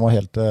jeg faktisk. Han var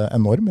helt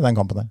enorm i den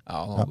kampen der.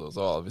 Ja,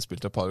 så hadde vi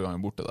spilt et par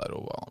ganger borte der,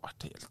 og han har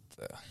vært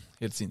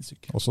helt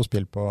sinnssyk. Også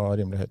spilt på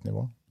rimelig høyt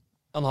nivå.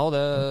 Han har jo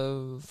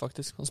det,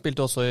 faktisk. Han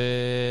spilte også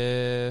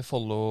i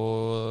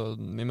Follo.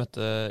 Vi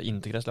møtte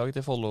intergresslaget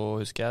til Follo,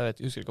 husker jeg.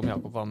 Jeg husker ikke om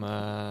Jakob var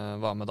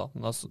med da.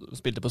 Men han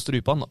spilte på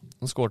strupan da.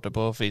 Han skårte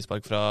på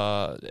frispark fra,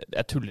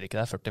 jeg tuller ikke,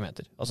 det er 40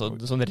 meter. Altså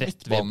sånn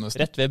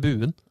rett ved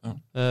buen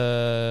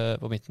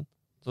på midten.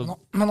 Så.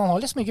 Men han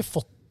har liksom ikke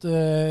fått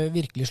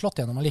virkelig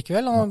slått gjennom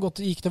allikevel. Han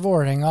gikk til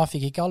Vålerenga,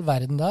 fikk ikke all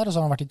verden der. Og så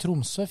har han vært i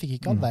Tromsø, fikk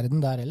ikke all verden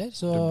der heller.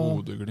 Så.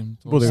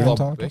 Bodø-Glimt og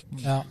Stabæk.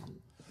 Ja.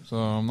 Så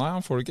nei,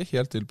 han får det ikke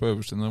helt til på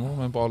øverste nivå,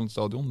 men på Allen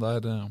stadion,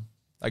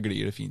 der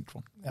glir det fint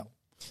for han. Ja.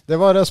 Det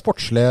var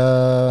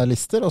sportslige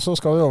lister, og så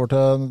skal vi over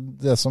til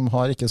det som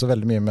har ikke så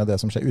veldig mye med det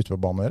som skjer ute på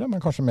banen å gjøre,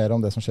 men kanskje mer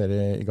om det som skjer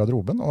i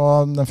garderoben.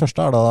 Og den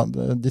første er da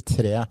de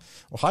 3,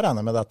 og her regner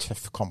jeg med det er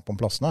tøff kamp om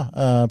plassene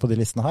på de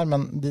listene her,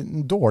 men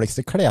den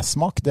dårligste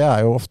klessmak, det er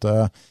jo ofte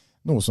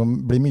noe som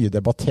blir mye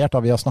debattert.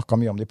 Vi har snakket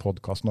mye om det i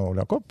podcasten nå,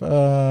 Jakob,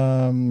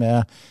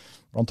 med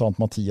blant annet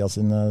Mathias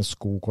sine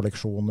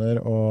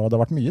skokolleksjoner, og det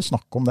har vært mye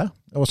snakk om det.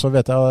 Og så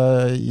vet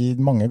jeg, i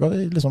mange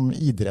liksom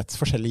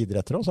forskjellige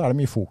idretter også, så er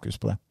det mye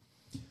fokus på det.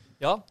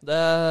 Ja, det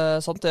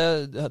er sant.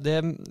 Det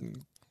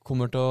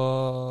kommer til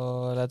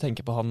å jeg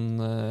tenker på han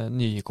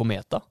nye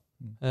Kometa.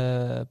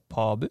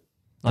 Pabu?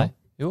 Nei,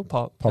 jo,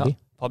 Pabi. Ja,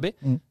 Pabi.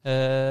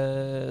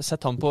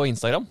 Sett han på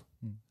Instagram.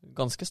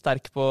 Ganske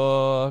sterk på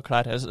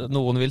klær.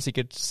 Noen vil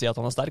sikkert si at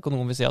han er sterk, og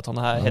noen vil si at han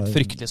er helt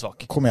fryktelig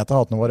svak. Kometa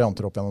har hatt noen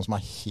varianter opp igjennom som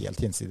er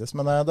helt hinsides,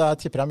 men det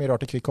tipper jeg er mye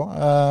rart i Kvikk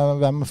også.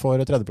 Hvem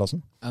får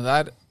 3.-plassen?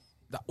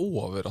 Det er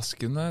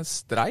overraskende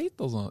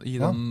streit altså, i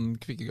den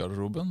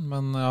Kvikk-garderoben,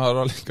 men jeg har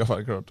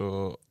allikevel klart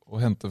å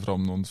hente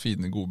fram noen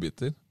fine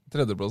godbiter.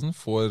 3.-plassen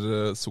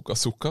får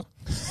Sukka.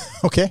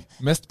 Okay.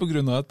 Mest på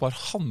grunn av et par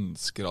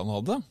handsker han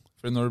hadde.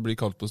 For når det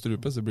blir kaldt på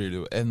strupe, så blir det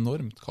jo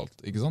enormt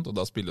kaldt, ikke sant? Og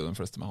da spiller de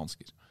fleste med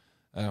handsker.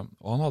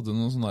 Og han hadde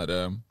noen sånne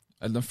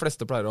eller de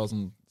fleste pleier å ha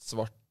sånn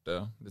svarte,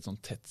 litt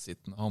sånn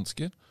tettsittende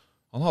handsker.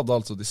 Han hadde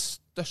altså de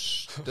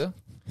største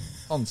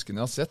handskene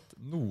jeg har sett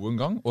noen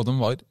gang, og de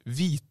var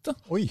hvite.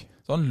 Oi.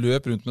 Så han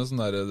løp rundt med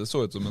det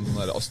så ut som en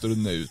sånn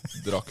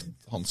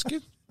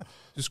astronautdrakt-handsker.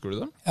 Husker du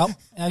dem? Ja,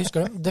 jeg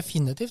husker dem.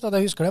 Definitivt at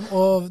jeg husker dem.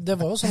 Og det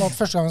var jo sånn at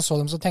første gang jeg så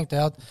dem, så tenkte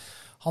jeg at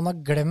han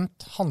har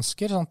glemt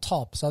handsker, så han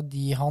tar på seg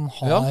de han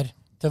har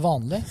til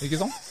vanlig. Ikke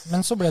sant? Men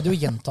så ble det jo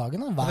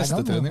gjentagende hver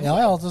gang.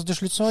 Ja, til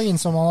slutt så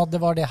innså man at det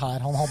var det her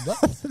han hadde.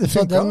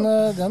 Så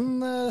den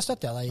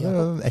støtter jeg deg i.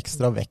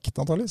 Ekstra vekt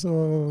antakelig, så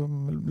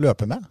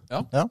løpe med.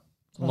 Ja.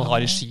 Som man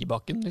har i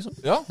skibakken, liksom.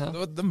 Ja,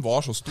 de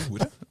var så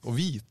store og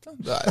hvite.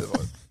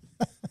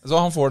 Så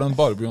han får den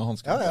bare på grunn av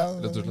hansker. Ja,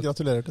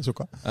 gratulerer til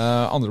Sukka.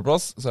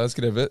 Andreplass så har jeg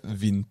skrevet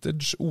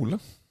Vintage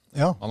Ole.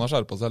 Ja. Han har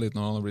skjerpet seg litt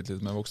når han har blitt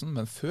litt mer voksen,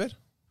 men før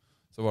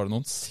så var det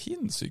noen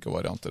sinnssyke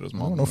varianter.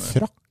 Noen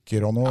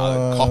frakker og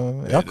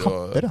noen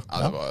kapper.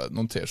 Det var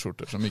noen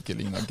t-skjorter som ikke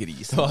lignet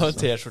gris. Det var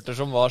t-skjorter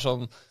som var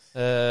sånn,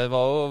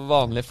 var jo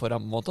vanlig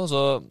foran på en måte, og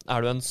så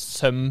er det en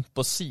søm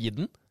på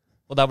siden,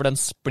 og der hvor den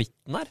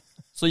splitten er,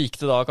 så gikk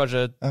det da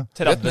kanskje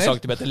 30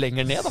 cm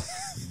lenger ned da.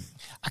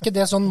 Er ikke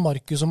det sånn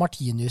Marcus og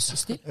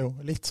Martinus-stil? Jo,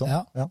 litt sånn,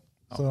 ja.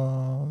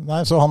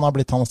 Så han har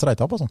blitt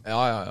streita opp, altså?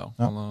 Ja.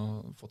 Han har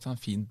fått seg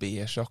en fin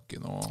beige jakke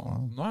nå.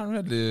 Nå er han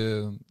veldig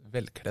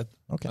velkledd.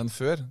 Okay. Men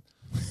før,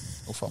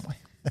 faen meg.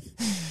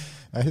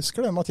 Jeg husker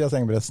det, Mathias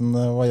Engebretsen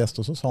var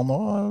gjest hos oss. Han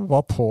også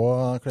var på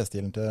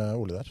klesstilen til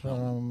Ole der.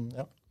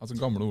 Ja. Altså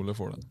gamle Ole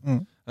får den.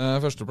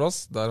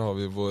 Førsteplass, der har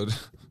vi vår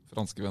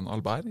franske venn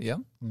Albert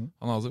igjen.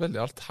 Han har altså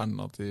veldig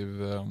alternativ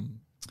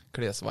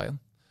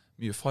klesveien.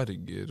 Mye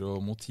farger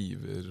og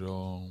motiver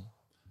og...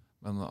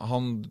 Men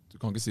du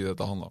kan ikke si det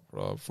til han da, for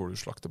da får du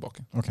slakt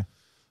tilbake. Okay.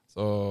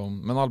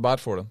 Men Albert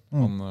får den.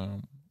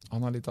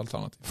 Han er litt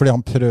alternativ. Fordi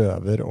han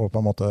prøver å på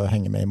en måte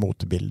henge med i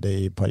motebildet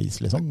i Paris,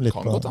 liksom? Det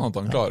kan godt hende at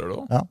han klarer det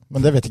også. Ja, men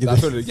det vet ikke du.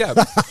 Det føler ikke jeg.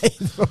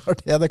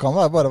 Nei, det kan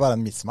bare være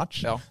en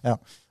mismatch. Ja.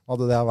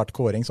 Hadde det vært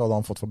kåring, så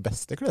hadde han fått for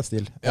beste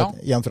klesstil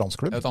i en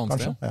fransk klubb. Et annet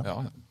kanskje. Sted. Ja.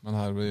 Men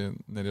her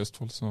nede i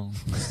Østfold, så...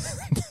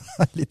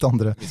 litt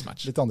andre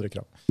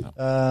krav. Ja.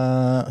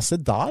 Se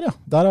der, ja.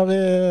 Der har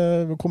vi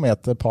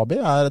Komet Pabi.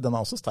 Den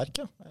er også sterk,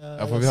 ja.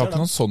 For vi har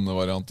ikke noen sånne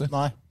varianter.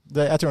 Nei.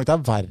 Jeg tror nok det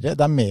er verre.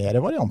 Det er mer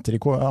varianter det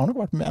har nok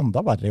vært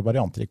enda verre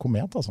varianter i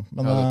Komet, altså.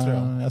 Men det tror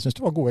jeg. Jeg synes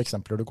det var gode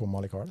eksempler du kom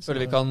med likevel.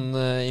 Føler vi kan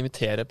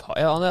imitere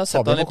jeg har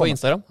sett han litt på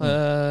Instagram.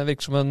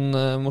 Virker som en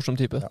morsom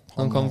type. Ja,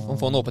 han kan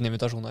få en åpen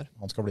invitasjon her.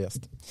 Han skal bli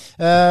gjest.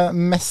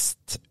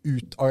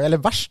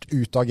 Verst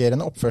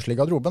utagerende oppførsel i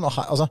garderoben.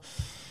 Altså,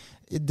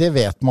 det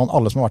vet man,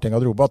 alle som har vært i en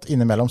garderobe, at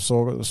innimellom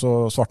så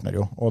svartner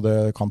jo, og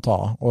det kan ta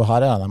av. Og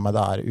her er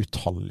det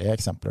utallige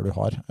eksempler du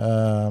har,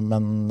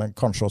 men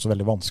kanskje også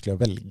veldig vanskelig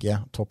å velge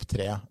topp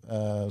 3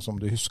 som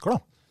du husker da.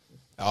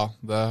 Ja,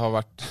 det har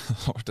vært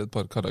et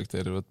par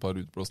karakterer og et par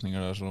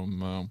utblåsninger der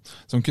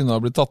som kunne ha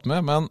blitt tatt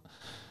med, men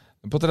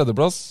på 3.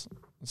 plass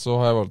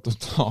så har jeg valgt å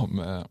ta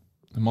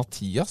med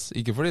Mathias,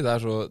 ikke fordi det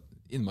er så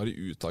innmari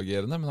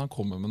utagerende, men han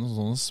kommer med noen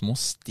sånne små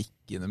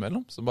stikk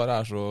innimellom, som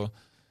bare er så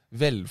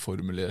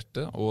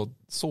velformulerte og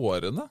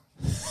sårende.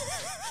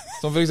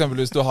 Som for eksempel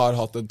hvis du har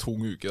hatt en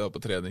tung uke da,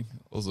 på trening,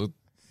 og så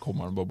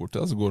kommer han bare bort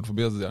til deg, så går han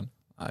forbi og så sier han,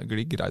 det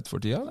glir greit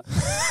for tida, eller?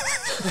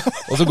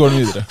 Og så går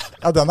han videre.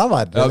 Ja, den er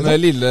verre. Ja,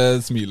 med lille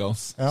smilet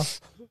hans. Ja.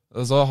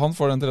 Så han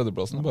får den 3.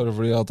 plassen, bare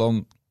fordi at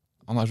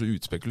han er så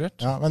utspekulert.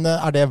 Ja, men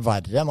er det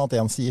verre enn at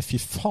en sier, fy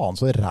faen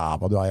så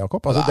ræva du er,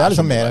 Jakob? Altså, det er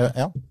liksom mer...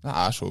 Ja. Det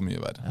er så mye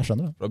verre. Jeg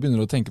skjønner det. Da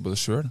begynner du å tenke på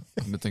det selv.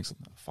 Du tenker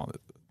sånn, faen,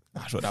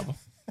 det er så ræva.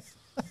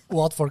 Og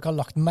at folk har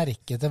lagt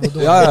merke til hvor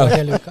dårlig det var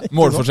hele uka.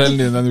 Målforskjellen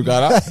din denne uka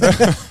her,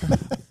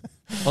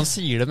 Han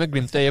sier det med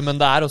glimt i øyet, men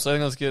det er også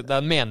det er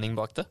en mening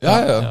bak det.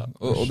 Ja.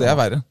 Og det er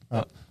verre.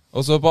 Ja.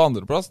 Og så på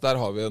 2. plass, der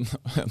har vi en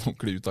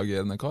ordentlig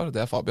utagerende kar,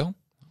 det er Fabian.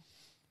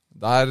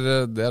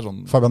 Det er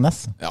sånn... Fabian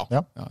Næss? Ja.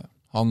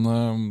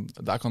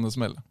 Der kan det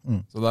smelle.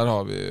 Så der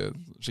har vi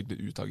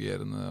skikkelig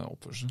utagerende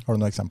oppførsel. Har du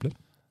noen eksempler?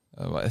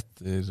 Det var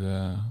etter,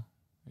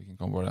 hvilken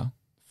kamp var det?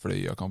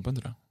 Fløya-kampen,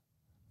 tror jeg.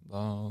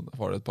 Da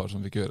var det et par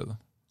som fikk gjøre det.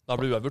 Da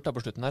ble det uavgjort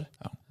på slutten her.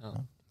 Ja.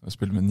 Jeg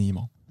spiller med 9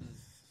 mann.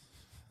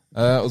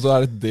 Og så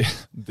er det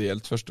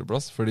delt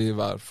førsteplass, fordi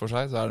hver for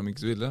seg så er de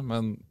ikke så ville,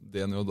 men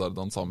Deni og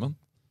Dardan sammen,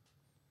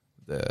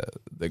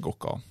 det går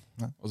ikke an.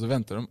 Ja. Og så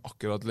venter de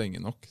akkurat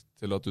lenge nok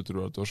til at du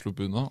tror at du har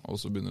sluppet unna,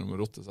 og så begynner de å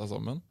rotte seg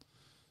sammen.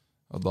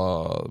 Og da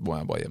må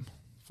jeg bare hjem.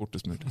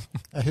 Fortest mulig.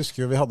 Jeg husker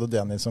jo vi hadde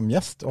Deni som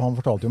gjest, og han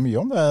fortalte jo mye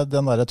om det,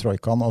 den der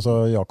troikaen, altså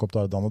Jakob,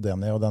 Dardan og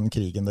Deni, og den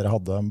krigen dere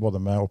hadde,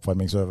 både med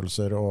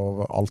oppvarmingsøvelser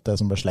og alt det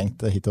som ble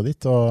slengt hit og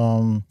dit.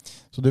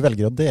 Så du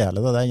velger å dele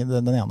det.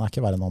 Den ene er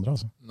ikke verre enn den andre,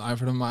 altså. Nei,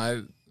 for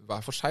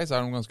hver for seg så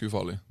er de ganske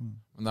ufarlige.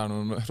 Men det er når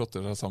de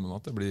rotter seg sammen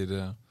at det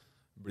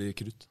blir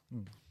krutt.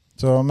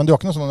 Men du har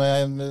ikke det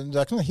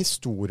er ikke noen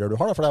historier du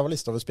har, da, for det er vel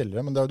lista over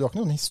spillere, men du har ikke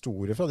noen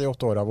historier fra de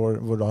 8 årene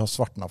hvor det har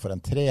svartnet for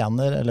en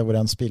trener, eller hvor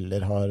en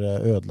spiller har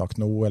ødelagt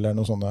noe, eller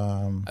noe sånne...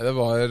 Nei, det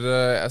var,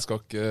 jeg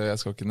skal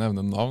ikke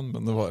nevne navn,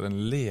 men det var en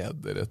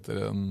leder etter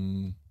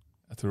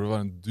jeg tror det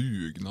var en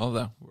dugnad,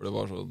 hvor det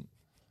var sånn,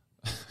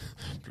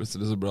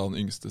 plutselig så ble han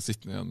yngste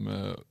sittende igjen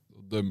med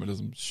å dømme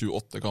liksom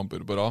 28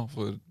 kamper på rad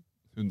for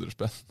 100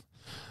 spenn.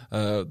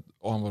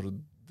 Og han var så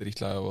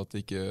drittlei av at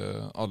ikke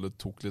alle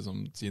tok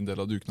liksom sin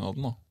del av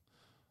dugnaden.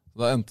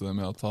 Da endte det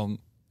med at han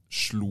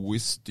slo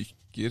i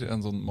stykker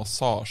en sånn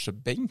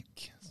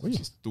massasjebenk som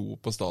sto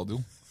på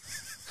stadion.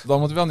 Så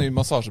da måtte vi ha en ny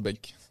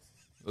massasjebenk.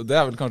 Og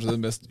det er vel kanskje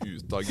det mest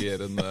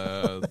utagerende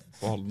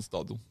på Halden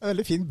stadion. En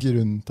veldig fin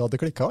grunn til at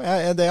det klikket.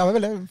 Det er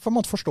veldig for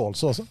en måte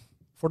forståelse også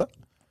for det.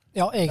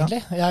 Ja, egentlig.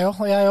 Ja.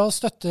 Jeg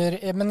støtter,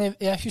 men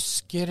jeg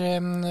husker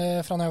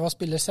fra når jeg var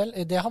spiller selv,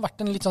 det har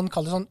vært en litt sånn,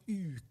 kall det sånn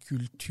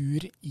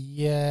ukultur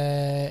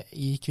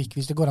i Kvikk,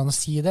 hvis det går an å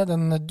si det.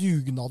 Den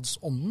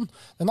dugnadsånden,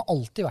 den har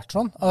alltid vært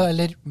sånn,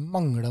 eller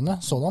manglende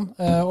sådan.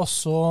 Og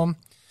så,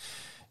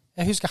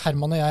 jeg husker Per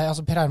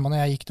Herman og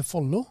jeg gikk til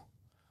Follo,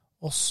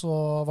 og så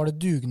var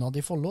det dugnad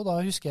i Follo. Da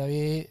husker jeg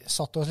vi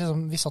satt ved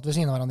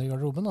siden av hverandre i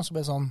garderoben, og så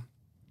ble det sånn,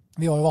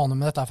 vi var jo vane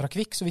med dette fra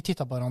Kvikk, så vi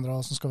tittet på hverandre,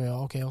 og så skal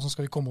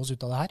vi komme oss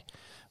ut av det her.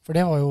 For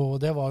det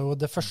var jo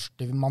det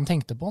første man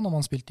tenkte på når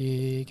man spilte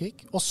i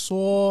Kvikk. Og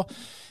så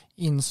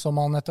innså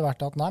man etter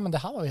hvert at nei, men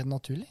det her var jo helt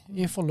naturlig.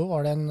 I Follo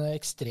var det en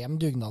ekstrem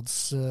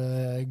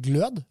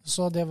dugnadsglød,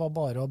 så det var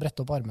bare å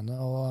brette opp armene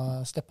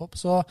og steppe opp.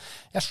 Så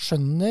jeg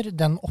skjønner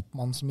den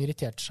oppmannen som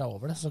irriterte seg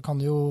over det, så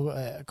kan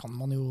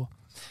man jo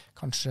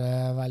kanskje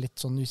være litt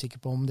sånn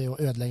usikker på om det å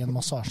ødelegge en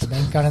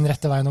massasjebenk er den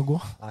rette veien å gå.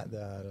 Nei, det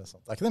er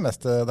sant. Det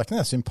er ikke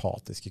den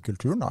sympatiske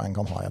kulturen da en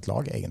kan ha i et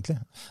lag, egentlig.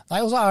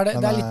 Nei, og så er det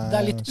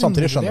er litt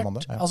samtidig skjønner man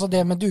det. Ja. Altså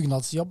det med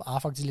dugnadsjobb er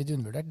faktisk litt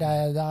undervurdert.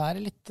 Det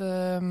er litt...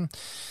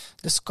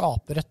 Det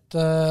skaper et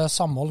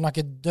samhold. Det er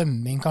ikke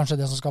dømming kanskje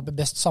det som skaper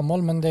best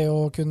samhold, men det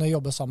å kunne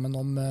jobbe sammen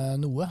om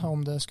noe,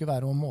 om det skulle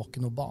være å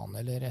måke noe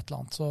bane eller et eller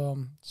annet,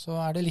 så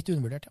er det litt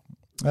undervurdert, ja.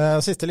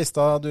 Siste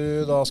lista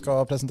du da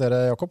skal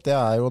presentere, Jakob, det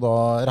er jo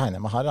da, regner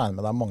med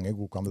det er mange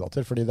gode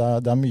kandidater, fordi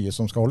det er mye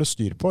som skal holde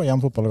styr på i en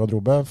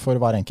fotballgarderobe for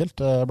hver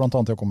enkelt, blant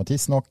annet til å komme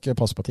tidsnok,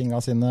 passe på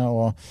tingene sine,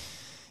 og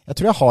jeg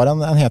tror jeg har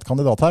en het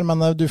kandidat her, men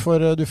du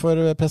får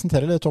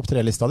presentere litt topp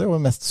 3-lista di,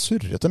 og mest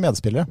surrete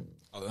medspillere.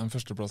 Ja, den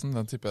førsteplassen,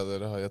 den tipper jeg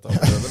dere har gjettet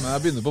allerede, men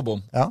jeg begynner på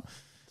bånd. Ja.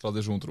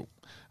 Tradisjon tro.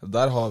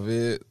 Der har vi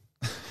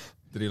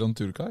Drilon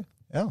Turkay,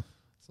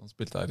 som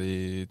spilte her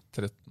i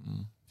 13-14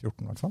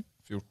 i hvert fall.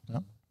 14.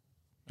 Ja.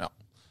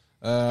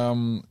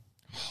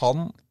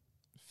 Han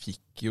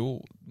fikk jo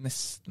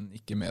nesten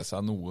ikke med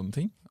seg noen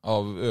ting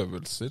av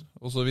øvelser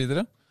og så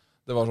videre.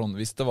 Det var sånn,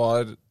 hvis det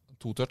var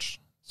 2 touch,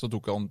 så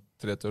tok han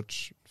 3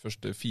 touch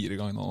første 4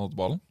 gangene han hadde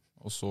ballen,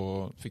 og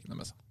så fikk han det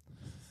med seg.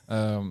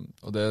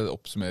 Og det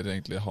oppsummerer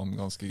egentlig han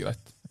ganske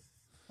greit.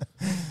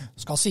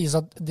 Skal sies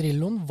at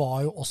Drillon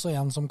var jo også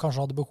en som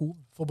kanskje hadde behov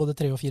for både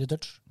 3 og 4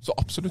 touch. Så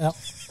absolutt. Ja.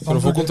 For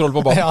å få kontroll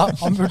på ballen. Ja,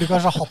 han burde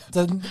kanskje hatt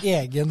en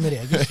egen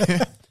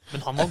regel.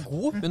 Men han var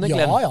god under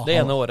Glenn det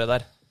ene året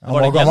der. Han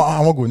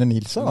var god under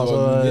Nils.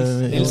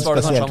 Nils var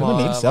det spesielt under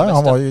Nils, ja.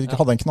 Han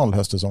hadde en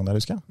knallhøstsesong der,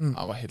 husker jeg.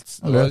 Han var helt...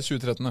 Det var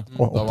 2013, ja.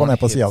 Opp og ned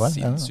på siden der.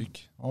 Sinnssyk.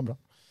 Ja, bra.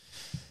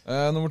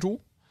 Nummer 2,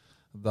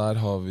 der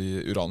har vi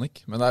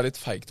Uranik. Men det er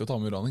litt feigt å ta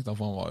med Uranik,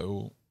 for han var jo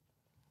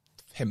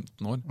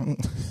 15 år.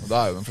 Og da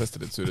er jo de fleste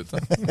litt surrete.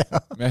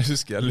 Men jeg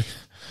husker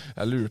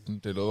jeg lurte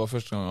den til, og det var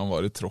første gang han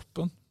var i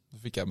troppen.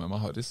 Så fikk jeg med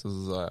meg Harris, og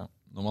så sa jeg,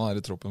 når man er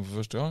i troppen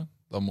for første gang,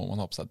 da må man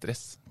ha på seg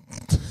dress.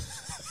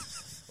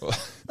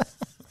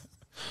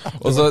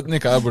 Og så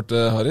nikket jeg bort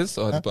til Harris,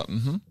 og Harris bare,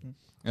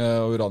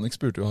 og Uranik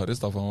spurte jo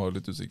Harris, da, for han var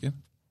litt usikker.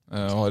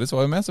 Og Harris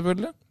var jo med,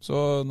 selvfølgelig. Så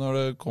når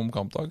det kom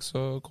kampdag,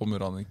 så kom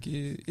Uranik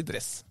i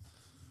dress.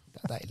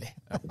 Det er deilig.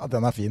 Ja,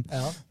 den er fin.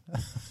 Ja.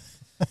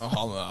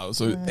 Han er jo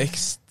så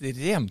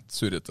ekstremt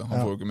surrete.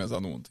 Han får jo ikke med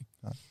seg noen ting.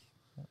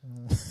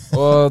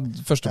 Og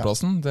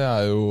førsteplassen, det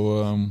er jo...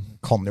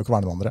 Kan jo ikke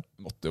være noen andre.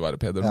 Måtte jo være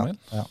Peder Romel.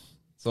 Ja.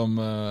 Som,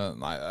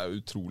 det er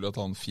utrolig at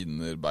han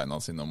finner beina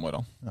sine om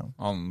morgenen. Ja.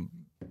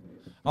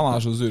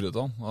 Han så surret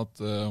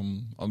at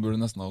han burde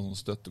nesten ha sånn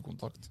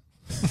støttekontakt.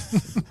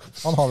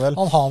 Han har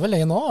vel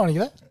en nå, har han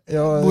ikke det?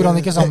 Ja, Bor han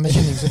ikke sammen med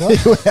Kynningsrød?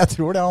 Jo, jeg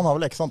tror det. Han har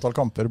vel x antall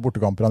kamper,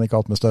 bortekamper han ikke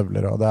har hatt med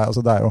støvler. Og det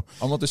er jo,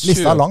 han måtte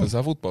lista lang. kjøpe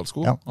seg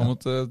fotballsko. Ja. Han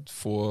måtte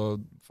få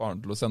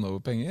faren til å sende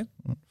over penger,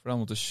 for han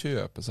måtte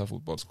kjøpe seg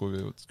fotballsko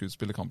ved å skulle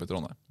spille kamp i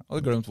Trondheim. Han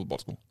hadde glemt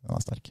fotballsko. Den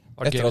er sterk.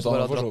 Etter at han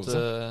hadde forsovet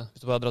seg.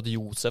 hvis du bare hadde dratt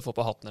Josef opp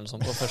på hatten eller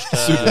sånt på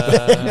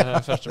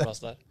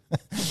førsteplass der.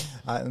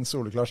 Nei, en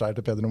soleklar seier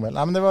til Peder Nomel.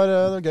 Nei, men det var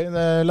gøy.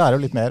 Det lærer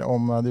jo litt mer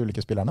om de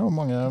ulike spillerne, og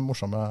mange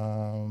morsomme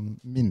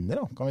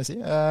minner, da, kan vi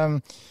si.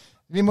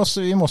 Vi må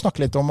snakke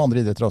litt om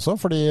andre idretter også,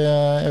 fordi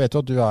jeg vet jo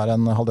at du er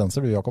en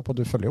haldenser, du Jakob, og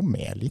du følger jo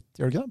med litt,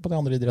 gjør du ikke det, på de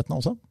andre idrettene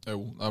også? Jo,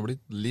 det har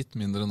blitt litt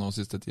mindre nå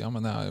siste tida,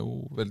 men jeg er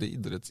jo veldig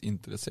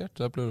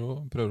idrettsinteressert. Jeg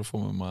prøver å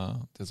få med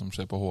meg det som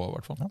skjer på HA i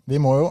hvert fall. Ja,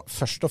 vi må jo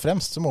først og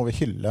fremst så må vi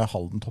hylle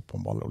Halden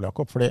topphåndball, Ole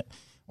Jakob, fordi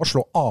å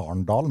slå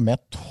Arendal med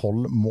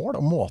 12 mål,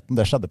 og måten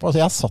det skjedde på. Altså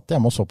jeg satt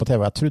hjemme og så på TV,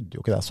 og jeg trodde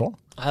jo ikke det så.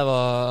 Det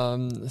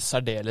var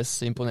særdeles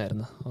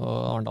imponerende. Og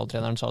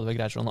Arendal-treneren sa det vel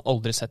greit, så han har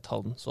aldri sett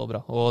Halden så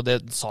bra. Og det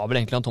sa vel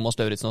egentlig han Thomas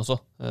Løvritsen også,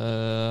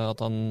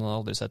 at han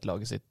aldri sett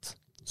laget sitt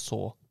så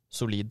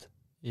solid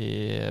i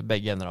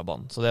begge ender av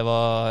banen. Så det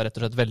var rett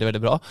og slett veldig,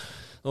 veldig bra.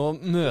 Nå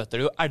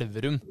møter de jo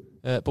Elverum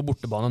på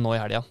bortebane nå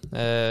i helga,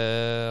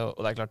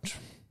 og det er klart...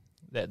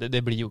 Det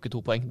blir jo ikke 2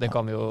 poeng. Det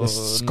kan vi jo... Det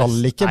skal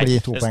ikke bli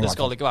 2 poeng. Det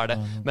skal ikke være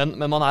det. Men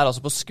man er altså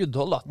på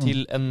skuddhold da,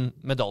 til en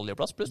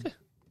medaljeplass plutselig.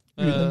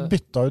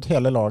 Bytta ut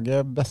hele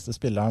laget, beste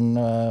spilleren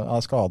er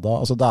skadet.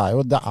 Altså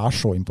det er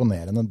så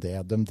imponerende det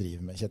de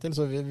driver med, Kjetil.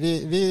 Så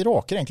vi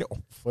råker egentlig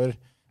opp for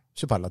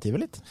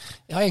superlativet litt.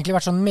 Jeg har egentlig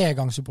vært sånn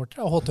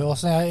medgangssupporter av HTH,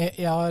 så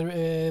jeg har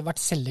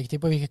vært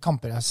selektiv på hvilke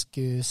kamper jeg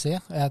skulle se.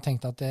 Jeg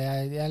tenkte at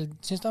jeg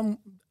synes det er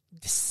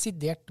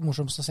desidert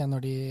morsomst å se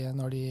når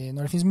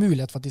det finnes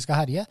mulighet for at de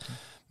skal herje.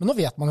 Men nå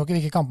vet man jo ikke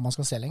hvilke kamper man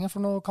skal se lenger,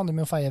 for nå kan de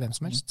jo feie hvem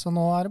som helst. Så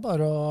nå er det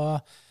bare å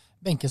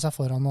benke seg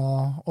foran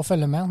og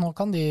følge med. Nå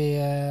kan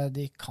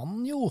de kan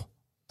jo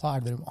ta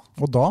Elverum også.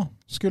 Og da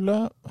skulle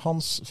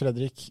Hans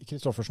Fredrik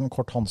Kristoffersen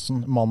Kort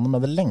Hansen, mannen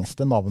med det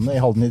lengste navnet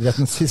i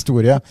Halden-idrettens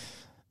historie,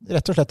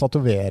 rett og slett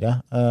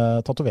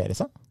tatovere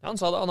seg. Ja, han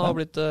sa det. Han har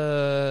blitt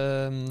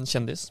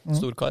kjendis,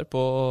 storkar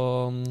på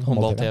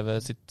håndball-TV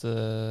sitt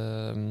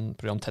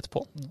program Tett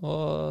på,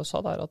 og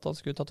sa der at han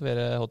skulle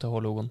tatovere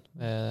HTH-logoen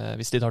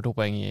hvis de tar 2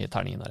 poeng i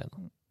terningen der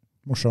igjen.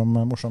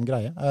 Morsom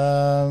greie.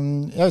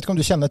 Jeg vet ikke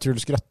om du kjenner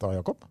Truls Grøtta,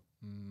 Jakob?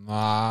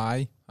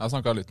 Nei, jeg har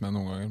snakket litt med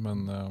noen ganger, men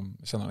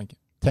jeg kjenner han ikke.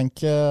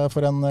 Tenk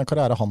for en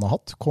karriere han har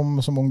hatt.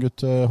 Kom som ung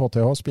gutt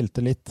HTH,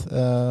 spilte litt,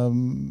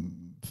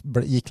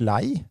 gikk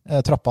lei,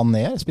 trappa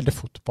ned, spilte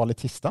fotball i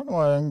Tisteren,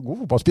 var en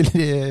god fotballspiller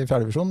i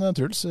 4. divisjon,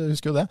 Truls,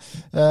 husker jo det.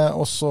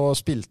 Og så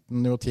spilte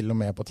han jo til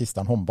og med på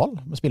Tisteren håndball,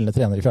 med spillende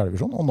trener i 4.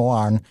 divisjon, og nå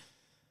er han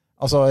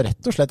altså,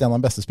 rett og slett en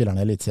av de beste spillerne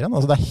i elitserien.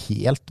 Altså, det er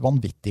helt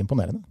vanvittig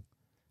imponerende.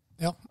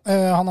 Ja,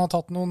 han har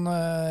tatt noen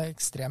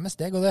ekstreme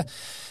steg, og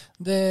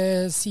det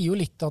sier jo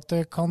litt at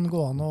det kan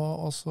gå an å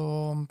også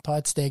ta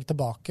et steg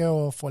tilbake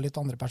og få litt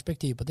andre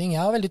perspektiv på ting.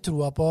 Jeg har veldig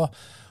troa på,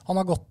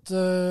 han har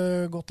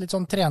gått litt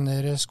sånn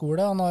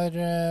trenerskole, han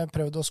har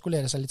prøvd å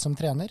skolere seg litt som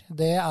trener.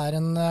 Det er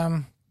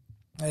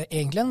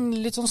egentlig en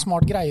litt sånn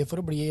smart greie for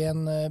å bli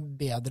en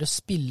bedre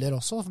spiller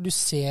også, for du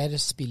ser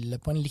spillet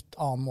på en litt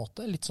annen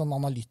måte, litt sånn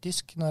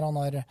analytisk når han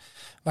har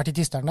vært i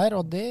Tisteren der,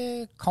 og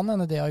det kan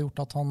hende det har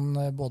gjort at han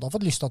både har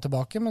fått lyst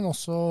tilbake, men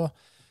også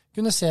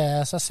kunne se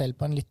seg selv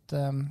på en litt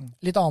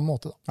annen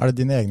måte. Da. Er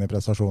det dine egne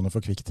prestasjoner for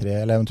Kvikk 3,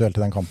 eller eventuelt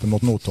i den kampen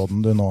mot Notodden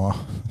du nå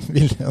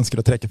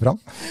ønsker å trekke fram?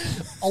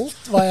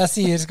 Alt hva jeg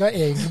sier skal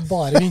egentlig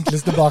bare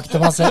vinkles tilbake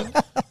til meg selv.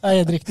 Det er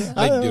helt riktig.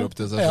 Legger opp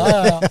til seg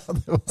selv.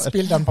 Ja.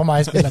 Spill den på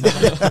meg, spill den på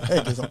meg.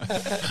 Ikke sant.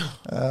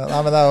 Nei,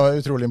 men det er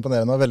jo utrolig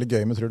imponerende og veldig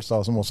gøy med Truls, da,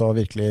 som også har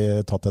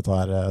virkelig tatt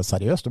dette her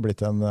seriøst og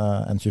blitt en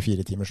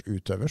 24-timers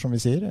utøver, som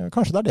vi sier.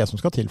 Kanskje det er det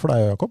som skal til for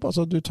deg, Jakob.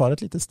 Altså, du tar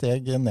et lite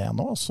steg ned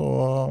nå, så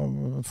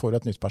får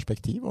du et nytt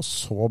perspektiv, og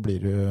så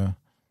blir du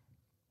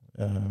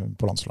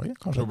på landslaget,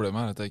 kanskje.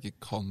 Problemet er at jeg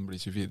ikke kan bli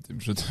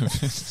 24-timers utøver.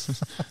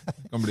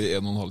 Jeg kan bli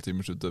 1,5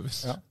 timers utøver.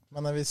 Ja,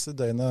 men hvis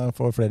døgnet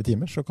får flere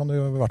timer, så kan du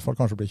i hvert fall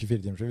kanskje bli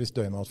 24 timer, hvis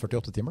døgnet har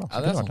 48 timer. Da.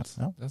 Ja, det er sant.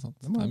 Ja. Det er sant.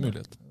 Det er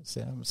mulighet.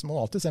 Så må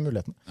du alltid se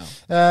muligheten. Ja.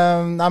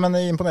 Nei, men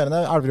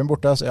imponerende. Elverum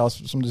borte, ja,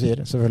 som du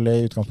sier, selvfølgelig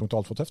i utgangspunktet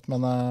alt for tøft,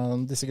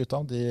 men disse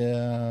gutta,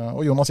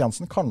 og Jonas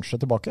Jensen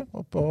kanskje tilbake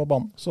opp på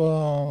banen, så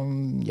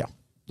ja.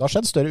 Det har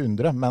skjedd større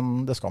undre, men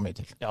det skal mye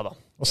til. Ja da.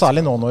 Og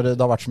særlig nå når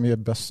det har vært så mye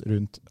bøss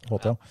rundt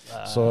HTA,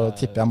 så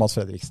tipper jeg Mads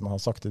Fredriksen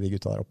har sagt til de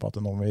gutta der oppe at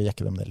nå må vi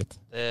jekke dem ned litt.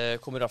 Det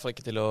kommer i hvert fall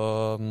ikke til å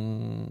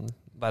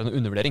være noen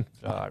undervurdering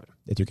fra Elverum.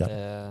 Det tror ikke jeg.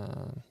 Det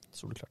er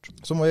soleklart.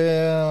 Så må vi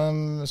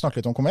snakke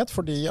litt om Komet,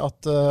 fordi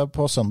at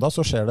på søndag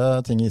så skjer det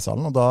ting i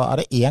ishallen, og da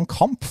er det én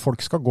kamp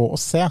folk skal gå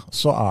og se,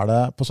 så er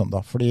det på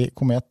søndag. Fordi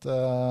Komet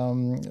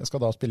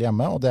skal da spille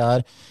hjemme, og det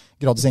er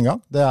gratis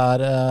inngang. Det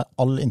er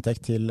all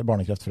inntekt til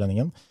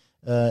Barnekreftforeningen.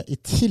 I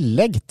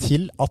tillegg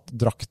til at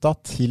drakta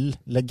til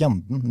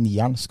legenden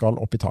Nieren skal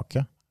opp i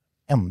taket.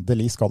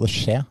 endelig skal det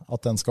skje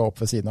at den skal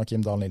opp ved siden av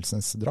Kim Dahl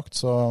Nilsens drakt.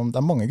 Så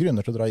det mange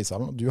grunner til å dra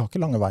ishallen. Du har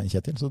ikke lange veien,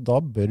 Kjetil, så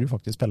da bør du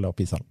faktisk spille opp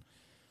ishallen.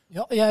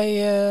 Ja,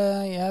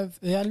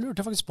 jeg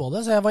lurte faktisk på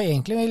det, så jeg var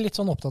egentlig litt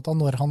sånn opptatt av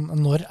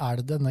når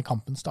det denne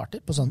kampen starter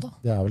på søndag?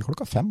 Det vel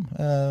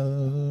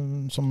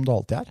 5:00, som det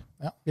alltid er,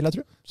 vil jeg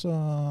tro. Så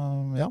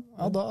ja.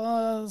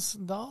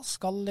 Da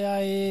skal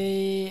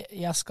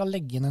jeg skal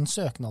legge inn en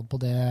søknad på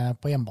det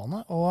på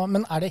hjemmebane.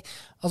 Men det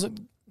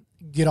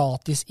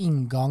gratis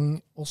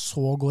inngang, og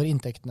så går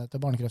inntektene til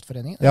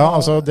Barnekreftforeningen? Ja,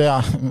 altså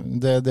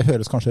det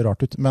høres kanskje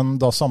rart ut, men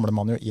da samler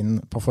man jo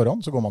inn på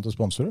forhånd, så går man til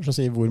sponsorer, så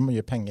sier hvor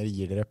mye penger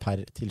gir dere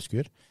per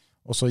tilskuer,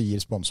 og så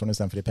gir sponsoren i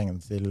stedet for de pengene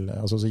til,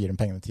 altså så går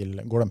de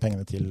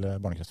pengene til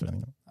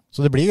Barnekreftforeningen. Så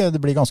det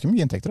blir ganske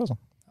mye inntekter, altså.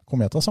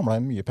 Kometa samlet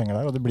inn mye penger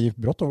der, og det blir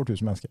brått over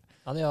 1000 mennesker.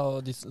 Ja,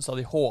 de sa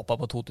de håpet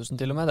på 2000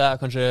 til og med.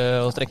 Det kanskje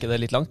å strekke det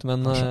litt langt,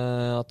 men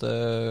at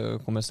det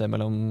kommer et sted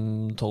mellom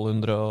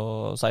 1200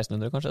 og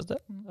 1600 kanskje et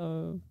sted.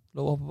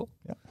 Lov å håpe på.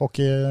 Ja.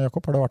 Hockey,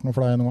 Jakob, har det vært noe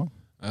for deg noen gang?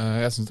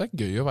 Jeg synes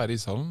det gøy å være i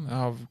ishallen. Jeg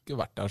har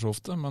ikke vært der så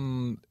ofte, men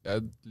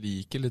jeg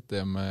liker litt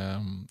det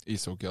med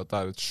ishockey, at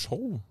det et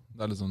show.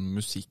 Det litt sånn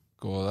musikk,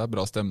 og det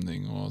bra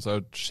stemning, og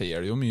så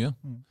skjer det jo mye.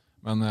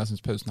 Men jeg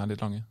synes pausen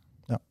litt lange.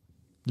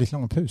 Litt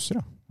lange pauser,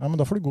 ja. Ja, men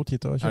da får du god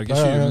tid til å kjøpe. Det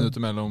ikke 20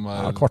 minutter mellom?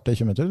 Ja, kvarter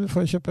 20 minutter. Du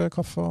får kjøpe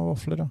kaffe og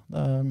vafler, ja.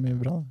 Det mye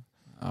bra.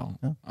 Ja.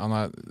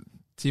 Nei,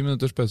 10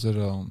 minutters pauser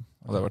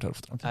hadde vært helt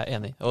ofte. Okay. Jeg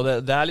enig. Og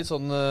det litt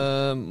sånn,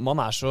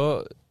 man så,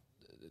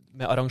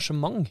 med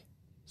arrangement,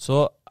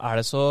 så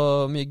det så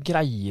mye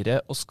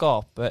greiere å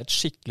skape et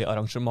skikkelig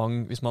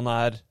arrangement hvis man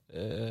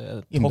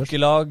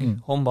hockeylag,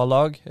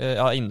 håndballag,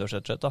 innendørs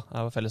rett og slett,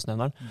 det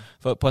fellesnevneren.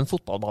 For på en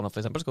fotballbane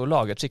for eksempel skal du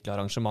lage et skikkelig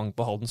arrangement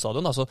på Halden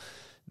stadion, altså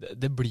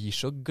det blir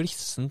så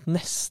glissent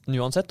nesten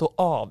uansett,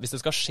 og hvis det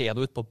skal skje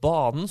noe ute på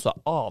banen, så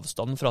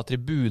avstanden fra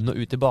tribunen og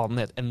ut i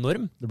banen helt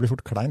enorm. Det blir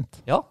fort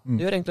kleint. Ja,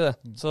 det gjør egentlig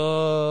det. Så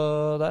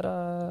der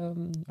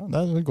Ja,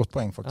 det et godt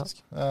poeng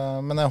faktisk. Ja.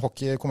 Men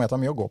hockey Kometa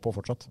mye å gå på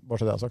fortsatt, bare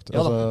så det jeg har sagt.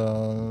 Ja,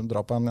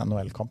 dra på en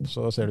NHL-kamp,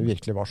 så ser du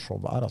virkelig hva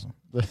showet altså.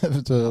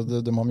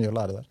 Du må ha mye å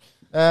lære der.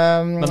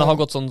 Men det har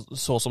gått sånn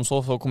som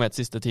så for Komet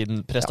siste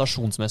tiden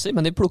prestasjonsmessig,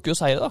 men de plukker jo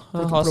seier da.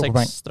 De har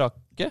 6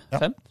 strake,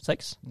 5,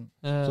 6.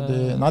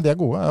 De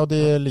gode, og de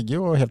ligger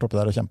jo helt oppe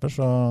der og kjemper,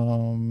 så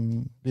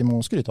vi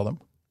må skryte av dem.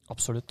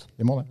 Absolutt.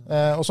 Vi må det.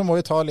 Og så må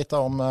vi ta litt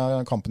om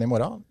kampen i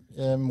morgen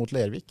mot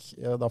Lervik,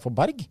 da for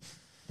Berg.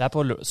 Det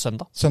på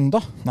søndag.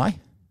 Søndag? Nei,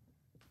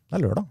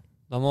 det lørdag.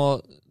 Da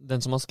må den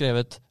som har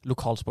skrevet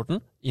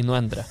lokalsporten inn og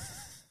endre.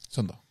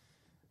 Søndag.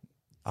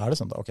 Det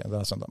søndag? Ok, det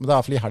søndag. Men det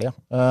fordi i helga.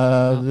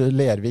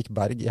 Lervik,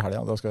 Berg i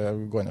helga. Da skal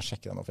jeg gå inn og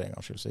sjekke den for en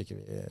gangs skyld, så ikke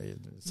vi...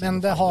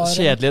 Men det har...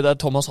 Kjedelig,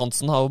 Thomas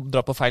Hansen har jo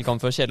dratt på feil kamp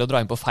før. Kjedelig å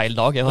dra inn på feil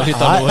dag. Det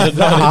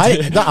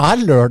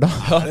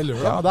lørdag. Ja, det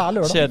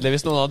lørdag. Kjedelig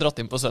hvis noen har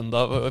dratt inn på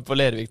søndag på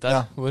Lervik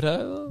der. Ja.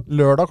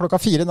 Lørdag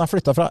 4. Den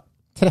flyttet fra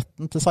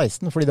 13 til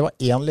 16, fordi det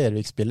var en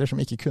Lervik-spiller som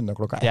ikke kunne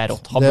klokka 1. Det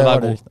rått. Han bør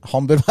være god.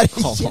 Han bør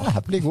være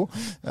jævlig god.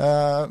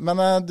 Men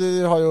du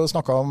har jo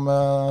snakket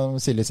om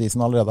silly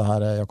season allerede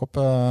her, Jakob.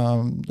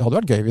 Det hadde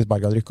vært gøy hvis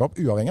Berg hadde rykket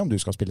opp, uavhengig om du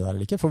skal spille der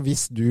eller ikke. For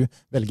hvis du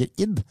velger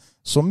ID,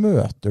 så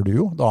møter du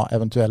jo da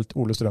eventuelt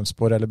Ole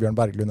Strømsborg eller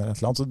Bjørn Berglund eller et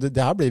eller annet. Så det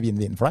her blir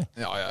vinn-vinn for deg.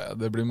 Ja,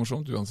 det blir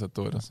morsomt uansett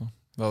år. Altså.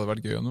 Det hadde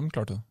vært gøy om de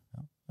klarte det.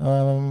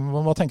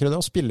 Hva tenker du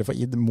det å spille for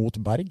ID mot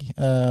Berg?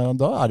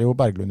 Da det jo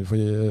Berglund du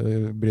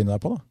får bryne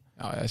deg på da.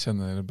 Ja, jeg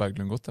kjenner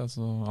Berglund godt,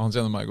 så han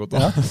kjenner meg godt.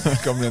 Ja. Det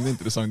kan bli en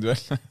interessant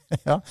duell.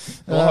 Ja.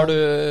 Nå har du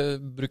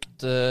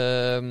brukt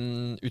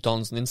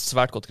utdannelsen din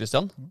svært godt,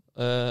 Kristian.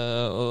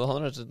 Og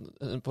han har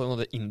på en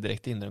måte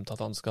indirekte innrømt at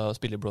han skal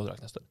spille i blå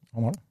drakt neste år.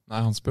 Han har det.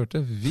 Nei, han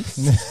spurte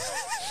hvis.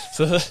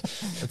 Så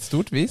et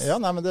stort vis. Ja,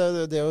 nei, men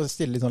det å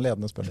stille litt sånn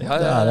ledende spørsmål,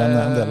 det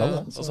en del av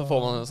det. Og så får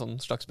man en sånn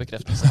slags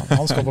bekreftelse.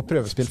 Han skal på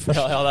prøvespill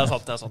først. Ja, det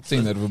er sant.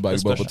 Signerer for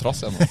Berg bare på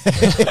trass, jeg nå.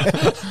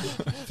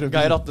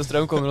 Geir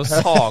Attestrøm kommer og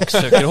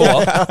saksøker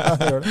HA.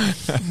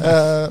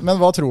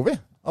 Men hva tror vi?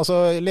 Altså,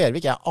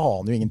 Lervik, jeg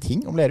aner jo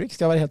ingenting om Lervik,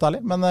 skal jeg være helt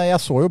ærlig. Men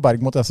jeg så jo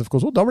Berg mot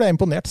SFK2, da ble jeg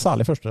imponert,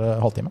 særlig første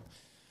halvtime.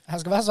 Jeg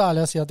skal være så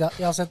ærlig å si at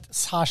jeg har sett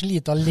særs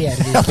lite av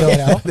Lervik i år,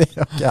 jeg også. Det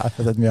har ikke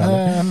jeg sett mye av.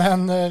 Men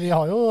vi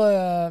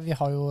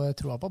har jo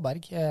troa på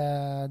Berg.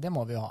 Det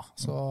må vi jo ha.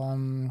 Så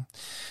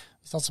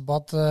vi satser på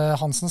at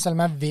Hansen, selv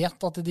om jeg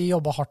vet at de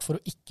jobber hardt for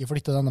å ikke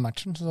flytte denne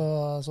matchen,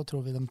 så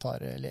tror vi de tar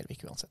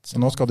Lervik uansett.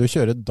 Så nå skal du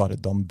kjøre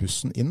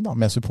Dardan-bussen inn da,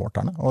 med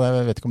supporterne, og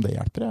jeg vet ikke om det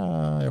hjelper,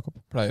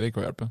 Jakob? Pleier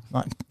ikke å hjelpe.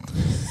 Nei.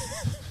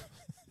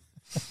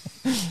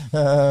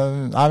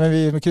 Nei, men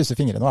vi krysser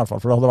fingrene i hvert fall,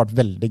 for det hadde vært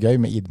veldig gøy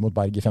med ID mot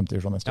Berg i 5.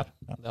 divisjon neste år.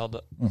 Ja, det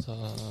hadde. Så,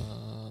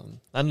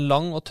 det en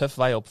lang og tøff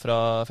vei opp fra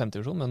 5.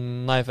 divisjon,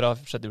 fra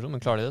 6. divisjon,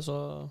 men klarer de det,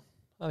 så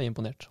vi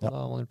imponert. Og da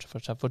har man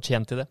gjort seg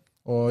fortjent til det.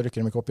 Og rykker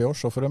de ikke opp i år,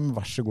 så får de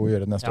vær så god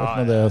gjøre det neste år,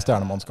 med det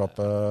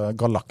stjernemannskapet,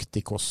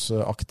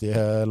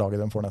 Galacticos-aktige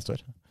laget de får neste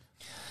år.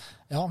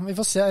 Ja, vi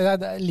får se.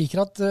 Jeg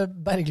liker at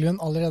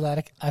Berglund allerede er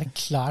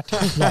erklært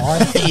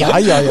klar. Ja.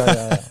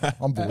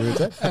 Han bor jo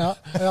ute.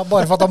 Ja,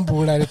 bare for at han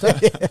bor der ute.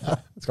 Ja,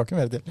 det skal ikke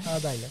mer til. Ja,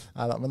 deilig.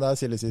 Neida, men det er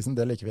silly season,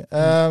 det liker vi.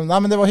 Nei,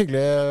 men det var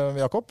hyggelig,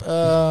 Jakob.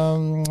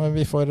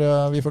 Vi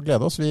får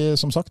glede oss.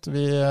 Som sagt,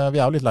 vi er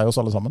jo litt lei oss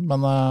alle sammen,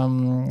 men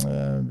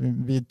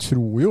vi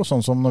tror jo,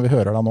 sånn som når vi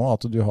hører deg nå,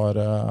 at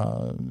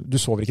du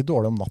sover ikke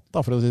dårlig om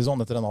natta, for å si sånn,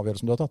 etter den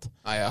avgjørelsen du har tatt.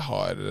 Nei,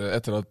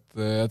 etter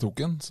at jeg tok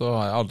den, så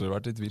har jeg aldri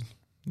vært i tvil.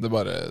 Det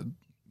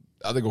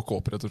går ikke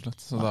opp, rett og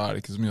slett. Så da er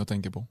det ikke så mye å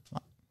tenke på.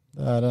 Nei,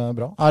 det er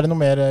bra. Er det noe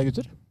mer,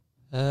 gutter?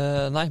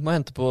 Nei, må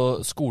hente på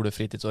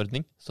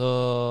skolefritidsordning. Så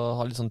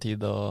har litt sånn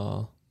tid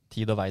og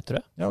vei, tror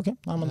jeg. Ja, ok.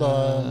 Nei, men da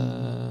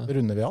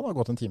runder vi av. Det har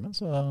gått en time,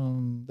 så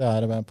det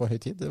er på høy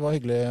tid. Det var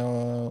hyggelig.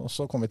 Og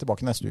så kommer vi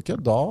tilbake neste uke.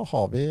 Da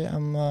har vi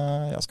en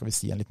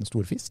liten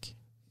storfisk.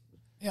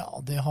 Ja,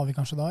 det har vi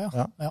kanskje da,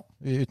 ja.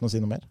 Uten å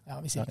si noe mer. Ja,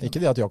 vi sier ikke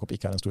det at Jakob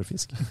ikke er en stor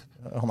fisk.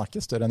 Han er ikke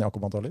større enn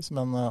Jakob antageligvis,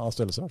 men av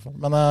størrelse i hvert fall.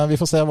 Men vi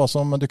får se hva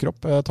som dukker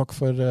opp. Takk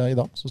for i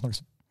dag, så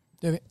snakkes vi.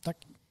 Det gjør vi. Takk.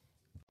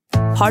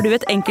 Har du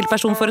et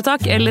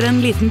enkeltpersonforetak eller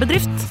en liten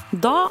bedrift?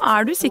 Da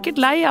er du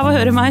sikkert lei av å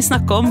høre meg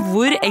snakke om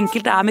hvor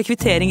enkelt det er med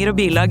kvitteringer og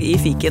bilag i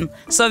fiken.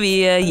 Så vi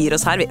gir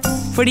oss her, vi.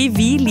 Fordi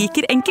vi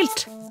liker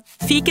enkelt.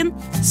 Fiken,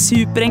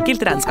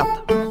 superenkelt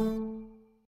regnskap.